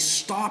Isaac, and he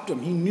stopped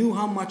him. He knew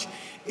how much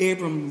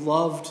Abram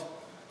loved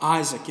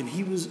Isaac, and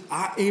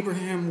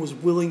Abraham was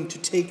willing to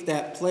take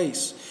that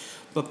place.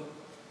 But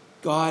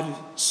God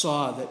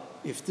saw that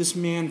if this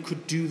man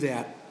could do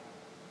that,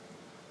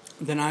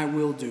 then I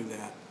will do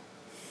that.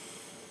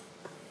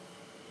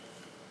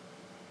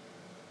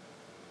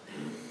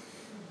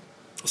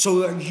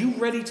 So are you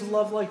ready to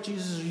love like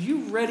Jesus? Are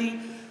you ready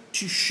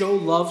to show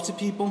love to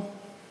people?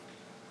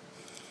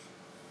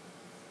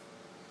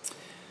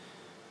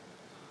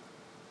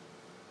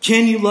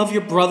 Can you love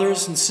your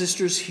brothers and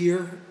sisters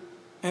here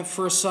at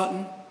First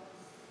Sutton?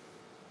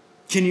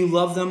 Can you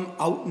love them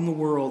out in the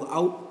world,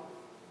 out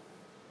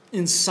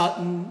in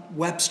Sutton,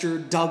 Webster,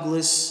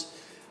 Douglas,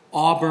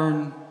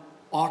 Auburn,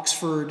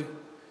 Oxford,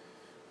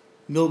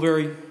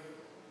 Millbury,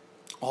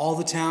 all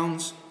the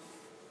towns?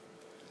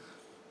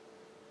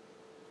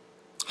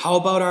 How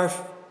about our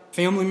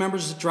family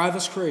members that drive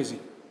us crazy?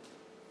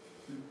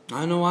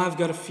 I know I've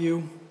got a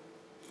few.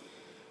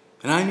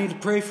 And I need to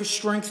pray for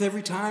strength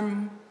every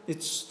time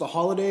it's the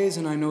holidays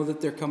and I know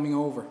that they're coming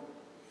over.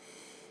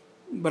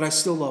 But I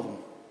still love them.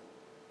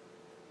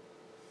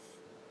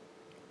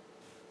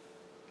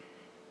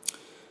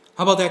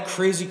 How about that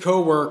crazy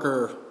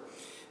coworker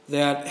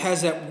that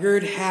has that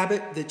weird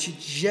habit that you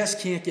just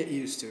can't get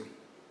used to?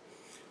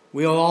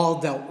 We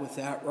all dealt with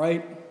that,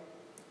 right?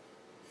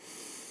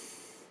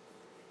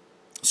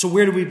 So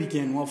where do we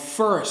begin? Well,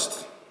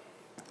 first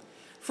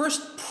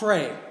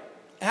pray.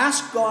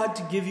 Ask God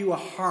to give you a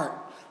heart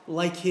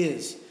like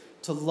his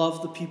to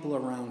love the people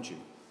around you.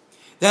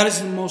 That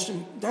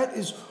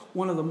is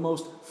one of the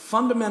most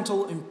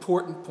fundamental,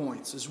 important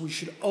points, is we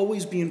should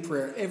always be in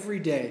prayer every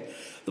day.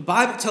 The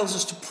Bible tells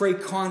us to pray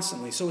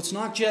constantly. So it's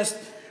not just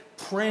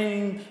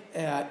praying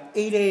at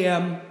 8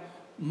 a.m.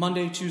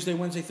 Monday, Tuesday,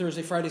 Wednesday,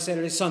 Thursday, Friday,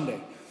 Saturday, Sunday.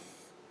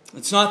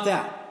 It's not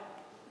that.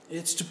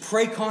 It's to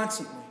pray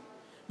constantly.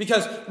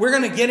 Because we're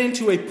going to get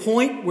into a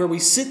point where we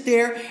sit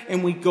there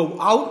and we go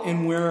out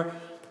and we're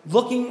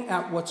looking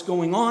at what's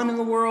going on in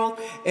the world,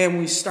 and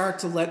we start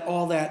to let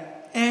all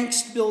that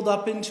angst build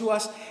up into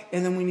us,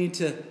 and then we need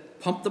to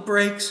pump the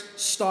brakes,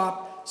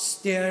 stop,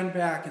 stand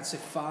back, and say,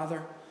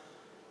 Father,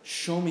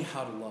 show me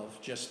how to love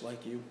just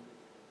like you.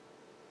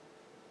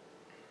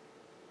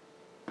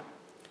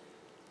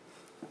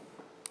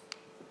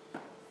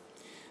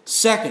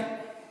 Second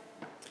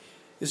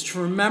is to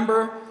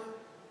remember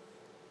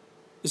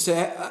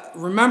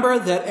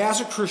that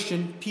as a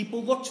Christian,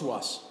 people look to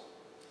us.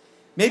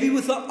 Maybe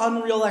with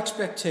unreal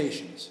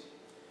expectations.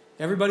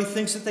 Everybody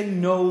thinks that they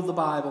know the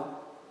Bible.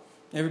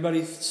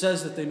 Everybody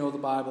says that they know the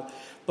Bible.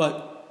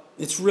 But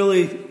it's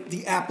really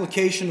the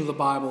application of the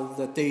Bible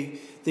that they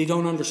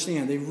don't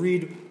understand. They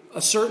read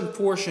a certain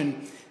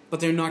portion, but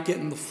they're not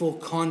getting the full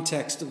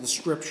context of the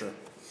Scripture.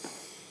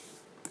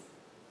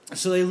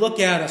 So they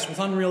look at us with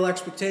unreal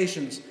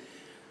expectations,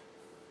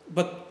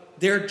 but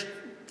they're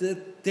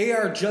they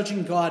are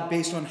judging God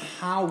based on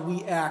how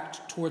we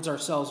act towards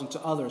ourselves and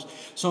to others.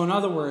 So in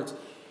other words,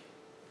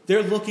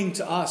 they're looking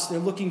to us. They're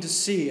looking to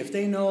see. If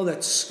they know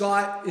that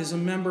Scott is a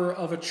member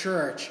of a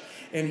church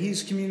and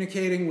he's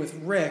communicating with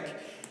Rick,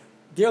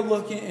 they're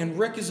looking, and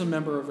Rick is a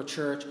member of a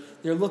church,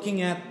 they're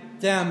looking at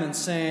them and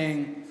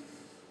saying,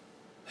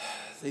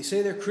 they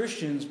say they're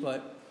Christians,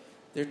 but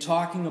they're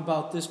talking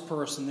about this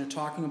person, they're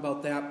talking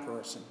about that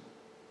person.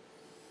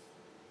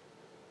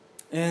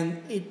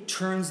 And it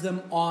turns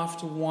them off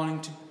to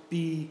wanting to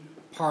be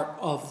part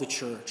of the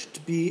church, to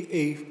be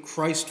a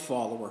Christ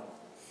follower.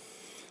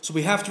 So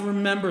we have to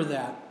remember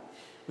that.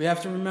 We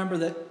have to remember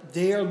that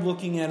they are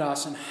looking at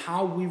us and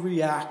how we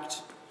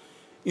react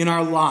in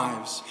our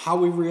lives, how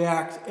we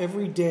react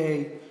every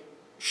day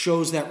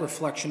shows that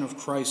reflection of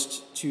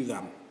Christ to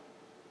them.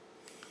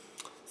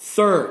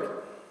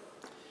 Third,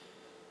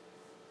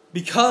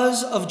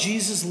 because of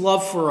Jesus'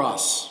 love for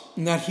us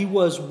and that he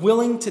was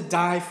willing to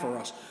die for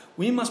us,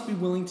 we must be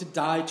willing to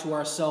die to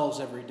ourselves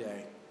every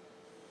day.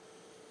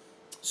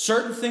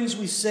 Certain things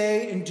we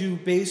say and do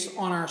based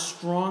on our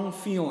strong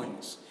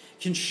feelings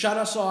can shut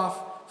us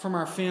off from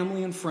our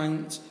family and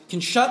friends, can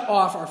shut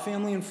off our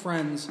family and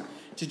friends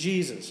to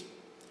Jesus.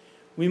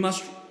 We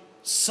must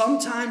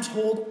sometimes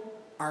hold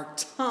our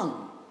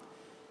tongue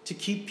to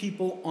keep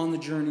people on the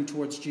journey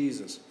towards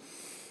Jesus.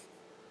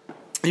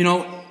 You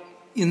know,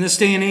 in this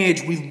day and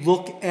age, we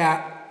look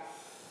at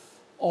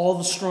all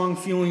the strong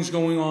feelings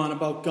going on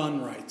about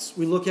gun rights.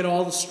 We look at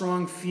all the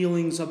strong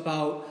feelings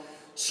about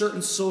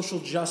certain social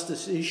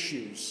justice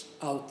issues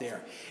out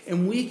there.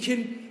 And we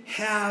can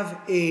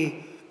have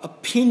an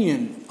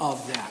opinion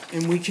of that,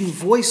 and we can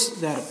voice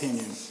that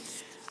opinion.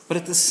 But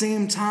at the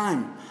same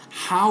time,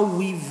 how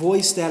we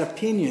voice that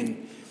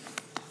opinion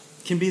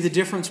can be the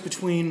difference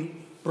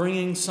between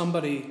bringing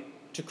somebody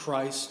to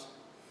Christ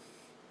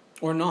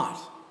or not.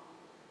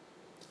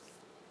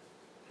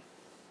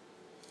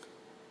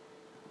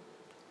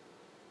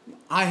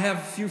 I have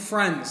a few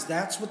friends,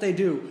 that's what they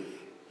do.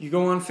 You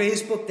go on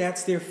Facebook,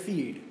 that's their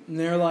feed. And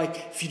they're like,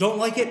 if you don't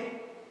like it,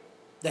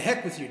 the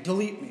heck with you,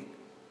 delete me.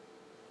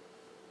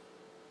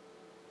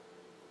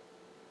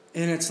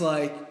 And it's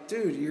like,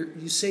 dude,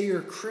 you say you're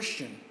a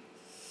Christian.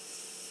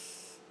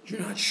 You're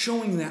not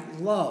showing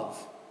that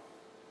love.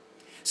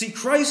 See,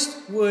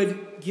 Christ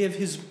would give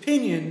his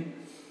opinion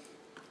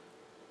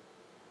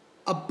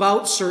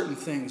about certain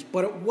things,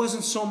 but it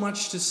wasn't so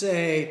much to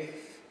say,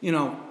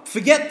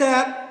 forget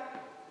that.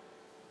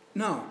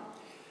 No.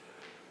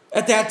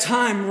 At that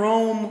time,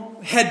 Rome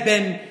had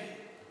been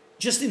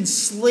just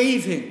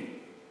enslaving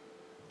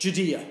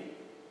Judea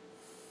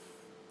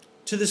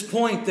to this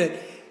point that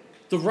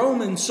the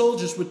Roman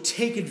soldiers would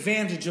take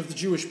advantage of the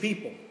Jewish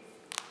people.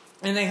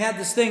 And they had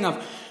this thing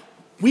of,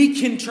 we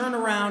can turn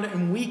around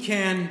and we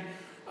can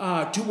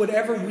do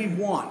whatever we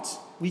want.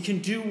 We can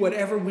do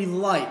whatever we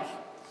like.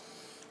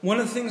 One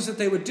of the things that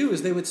they would do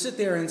is they would sit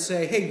there and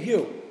say, hey,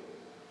 you,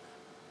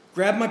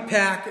 grab my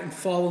pack and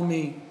follow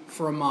me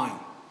for a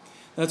mile.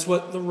 That's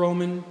what the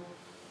Roman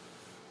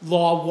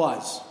law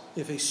was.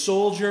 If a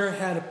soldier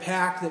had a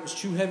pack that was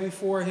too heavy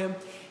for him,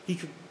 he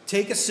could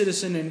take a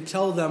citizen and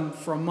tell them,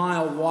 for a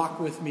mile,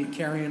 walk with me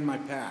carrying my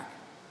pack.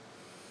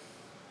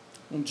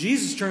 Well,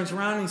 Jesus turns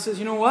around and he says,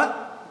 you know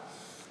what?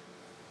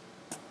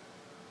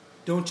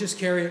 Don't just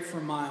carry it for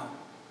a mile.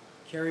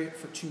 Carry it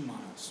for 2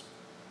 miles.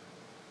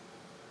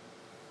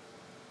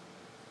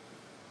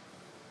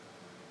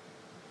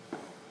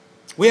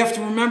 We have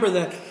to remember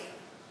that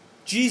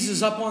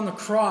Jesus up on the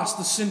cross,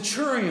 the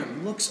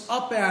centurion looks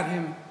up at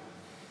him,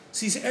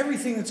 sees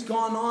everything that's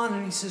gone on,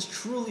 and he says,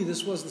 truly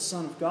this was the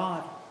Son of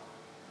God.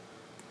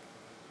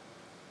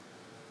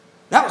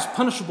 That was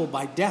punishable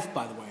by death,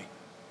 by the way.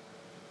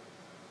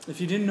 If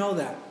you didn't know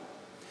that.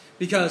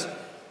 Because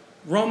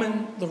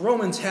the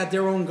Romans had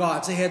their own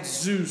gods. They had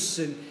Zeus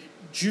and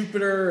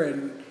Jupiter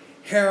and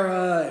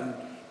Hera and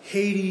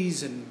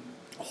Hades and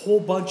a whole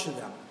bunch of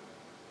them.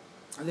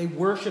 And they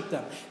worshipped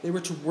them. They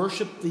were to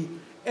worship the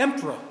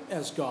emperor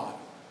as God.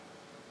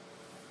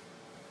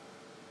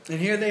 And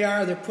here they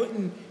are, they're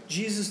putting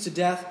Jesus to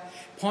death.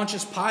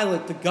 Pontius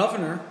Pilate, the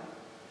governor,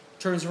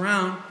 turns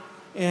around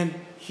and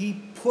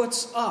he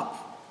puts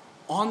up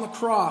on the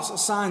cross a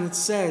sign that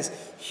says,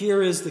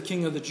 here is the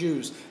King of the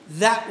Jews.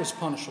 That was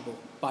punishable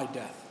by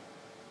death.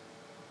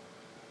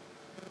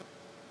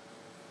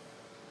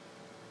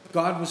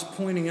 God was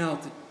pointing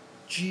out that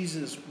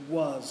Jesus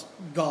was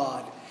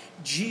God.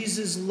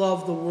 Jesus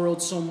loved the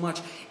world so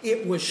much,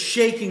 it was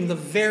shaking the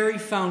very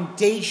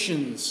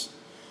foundations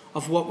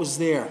of what was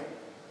there.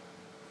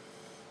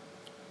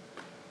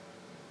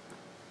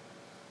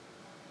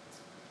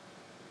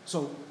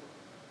 So,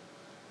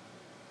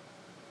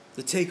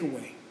 the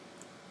takeaway,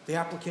 the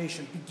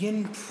application,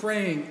 begin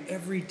praying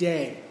every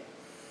day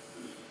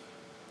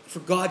for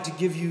God to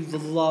give you the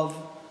love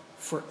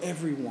for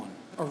everyone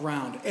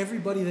around,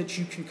 everybody that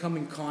you can come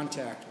in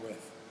contact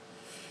with.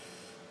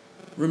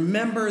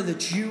 Remember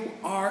that you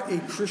are a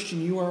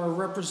Christian. You are a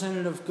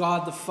representative of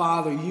God the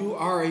Father. You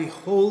are a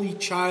holy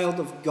child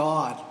of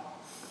God.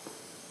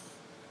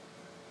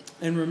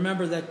 And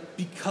remember that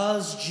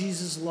because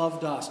Jesus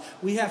loved us,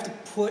 we have to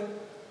put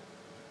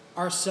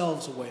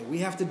ourselves away. We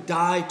have to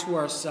die to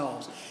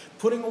ourselves.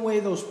 Putting away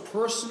those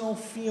personal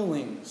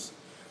feelings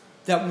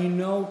that we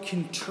know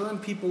can turn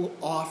people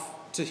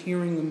off to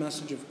hearing the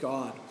message of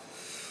God.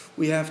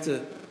 We have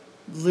to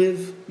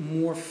live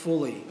more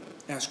fully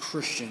as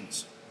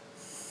Christians.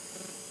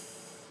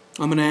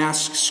 I'm going to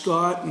ask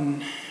Scott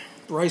and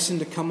Bryson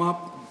to come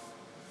up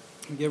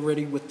and get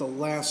ready with the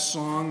last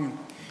song.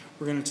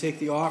 We're going to take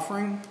the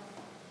offering.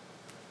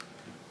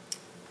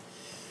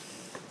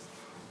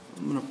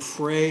 I'm going to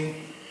pray.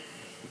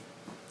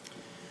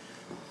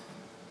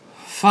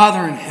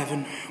 Father in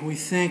heaven, we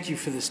thank you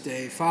for this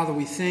day. Father,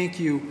 we thank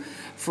you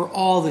for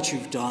all that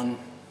you've done.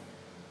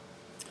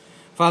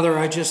 Father,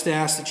 I just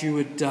ask that you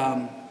would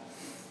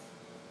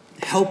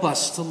help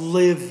us to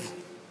live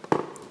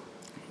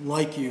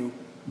like you,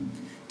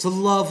 to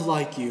love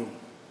like you.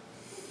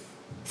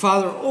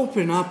 Father,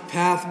 open up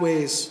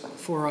pathways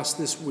for us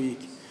this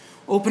week.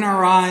 Open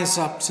our eyes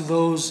up to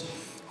those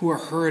who are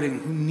hurting,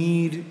 who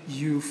need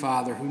you,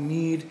 Father, who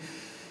need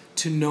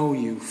to know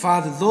you.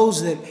 Father,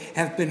 those that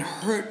have been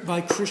hurt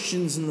by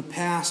Christians in the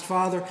past,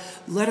 Father,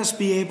 let us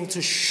be able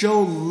to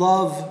show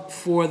love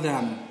for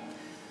them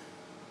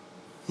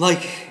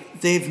like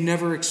they've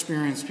never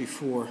experienced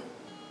before.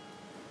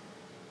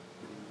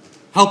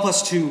 Help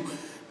us to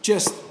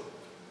just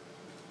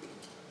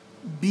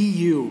be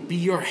you, be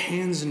your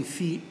hands and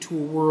feet to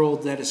a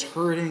world that is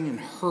hurting and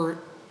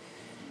hurt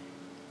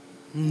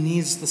and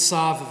needs the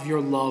salve of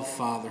your love,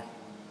 Father.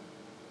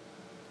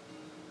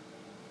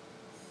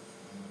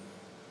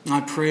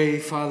 I pray,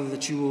 Father,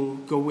 that you will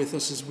go with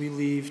us as we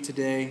leave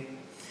today.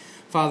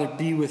 Father,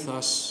 be with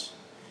us.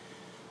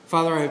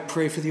 Father, I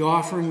pray for the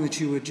offering that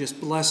you would just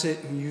bless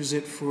it and use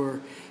it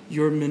for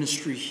your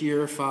ministry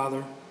here,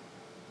 Father.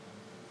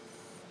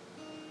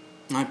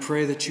 I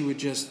pray that you would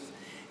just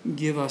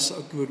give us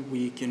a good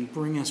week and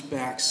bring us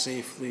back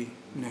safely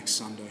next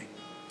Sunday.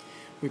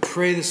 We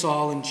pray this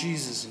all in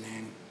Jesus'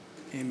 name.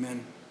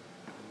 Amen.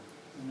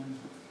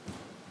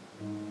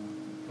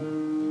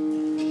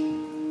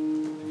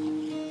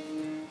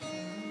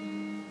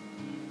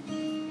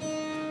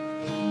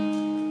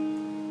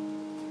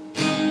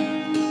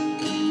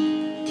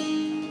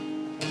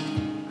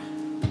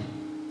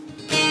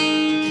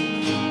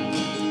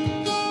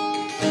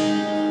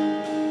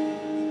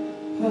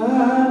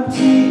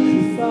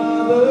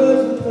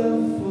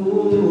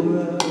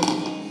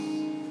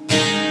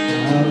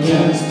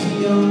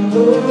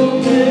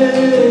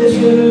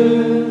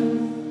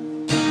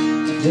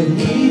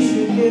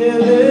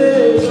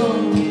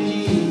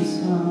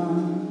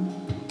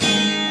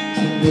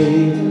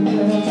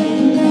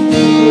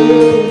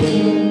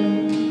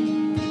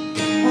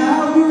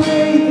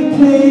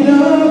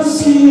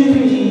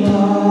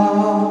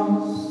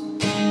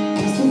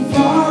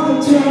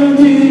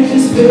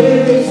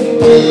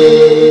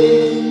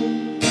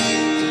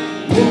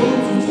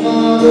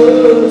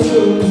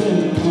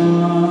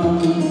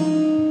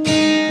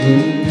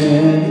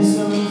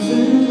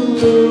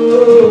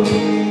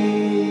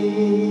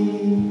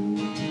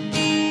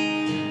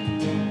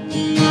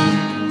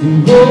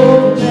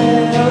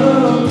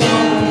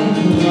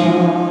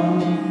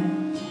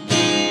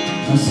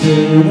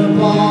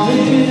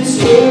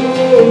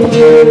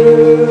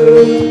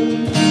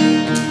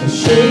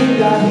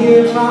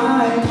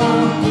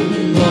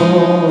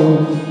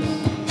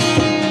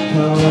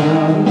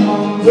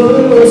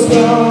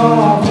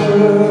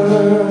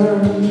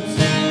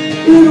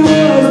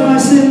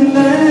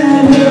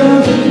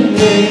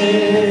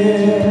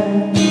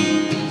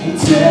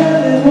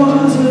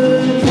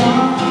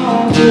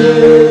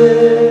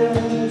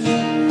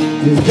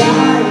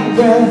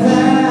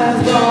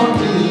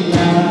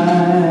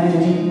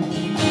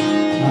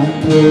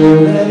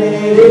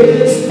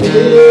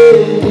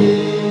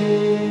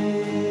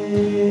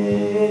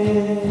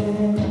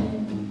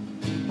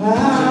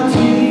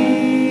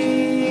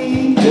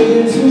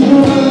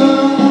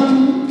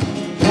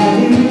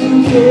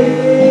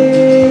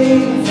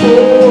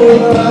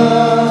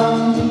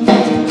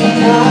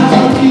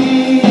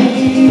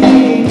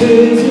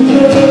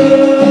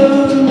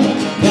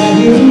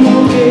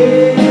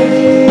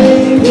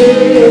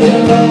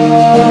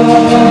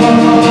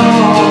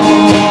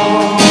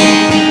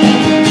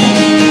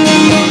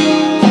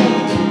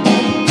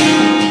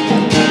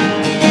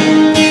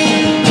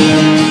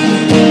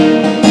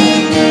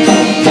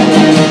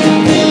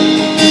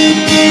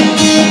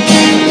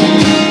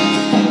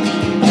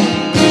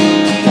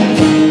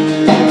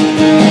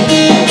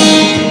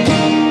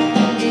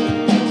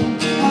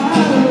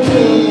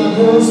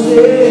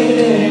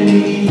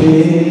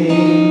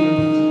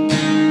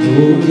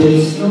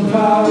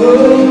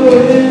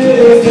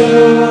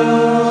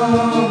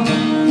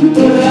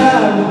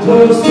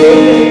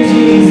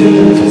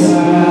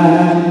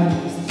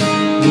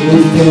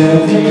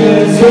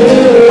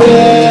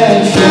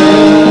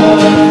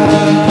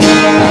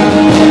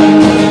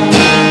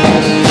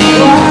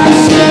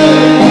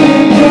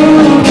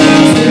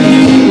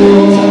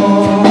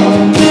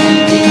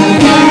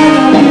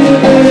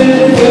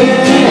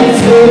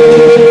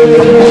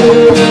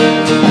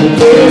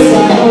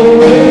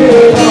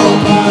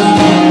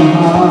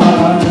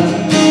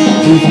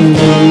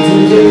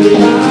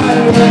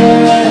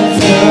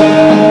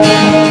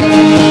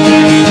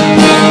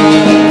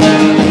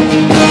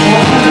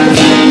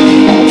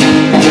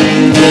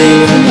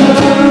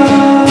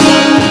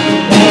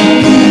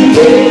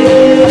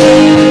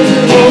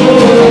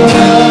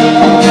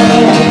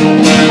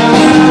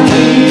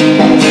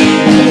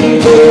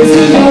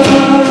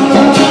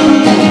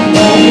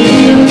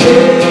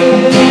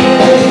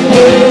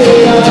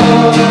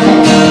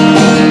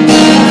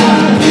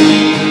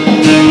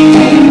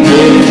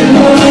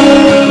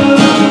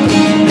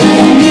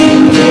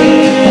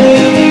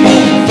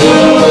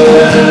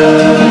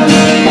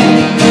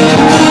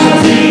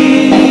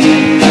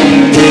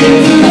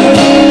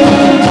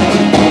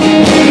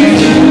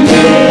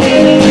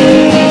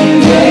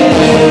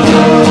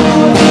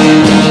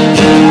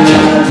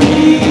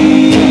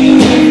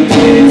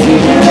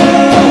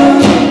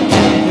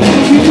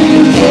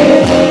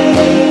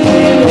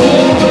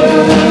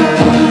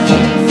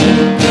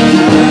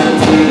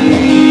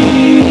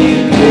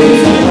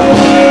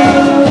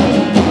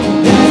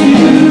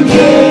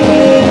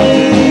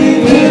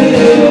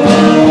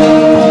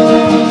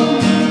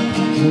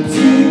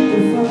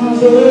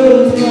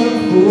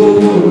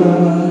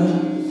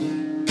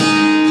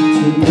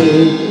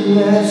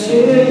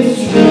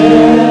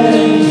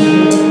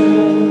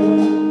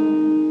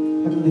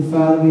 Heavenly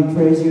Father, we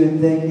praise you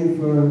and thank you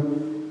for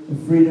the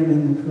freedom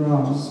in the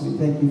cross. We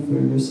thank you for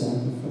your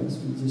sacrifice.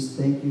 We just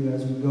thank you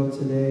as we go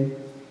today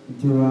and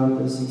throughout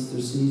this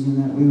Easter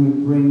season that we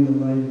would bring the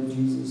light of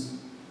Jesus'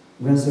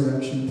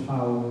 resurrection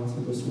power into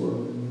this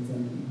world. And we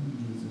thank you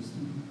in Jesus'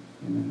 name.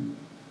 Amen.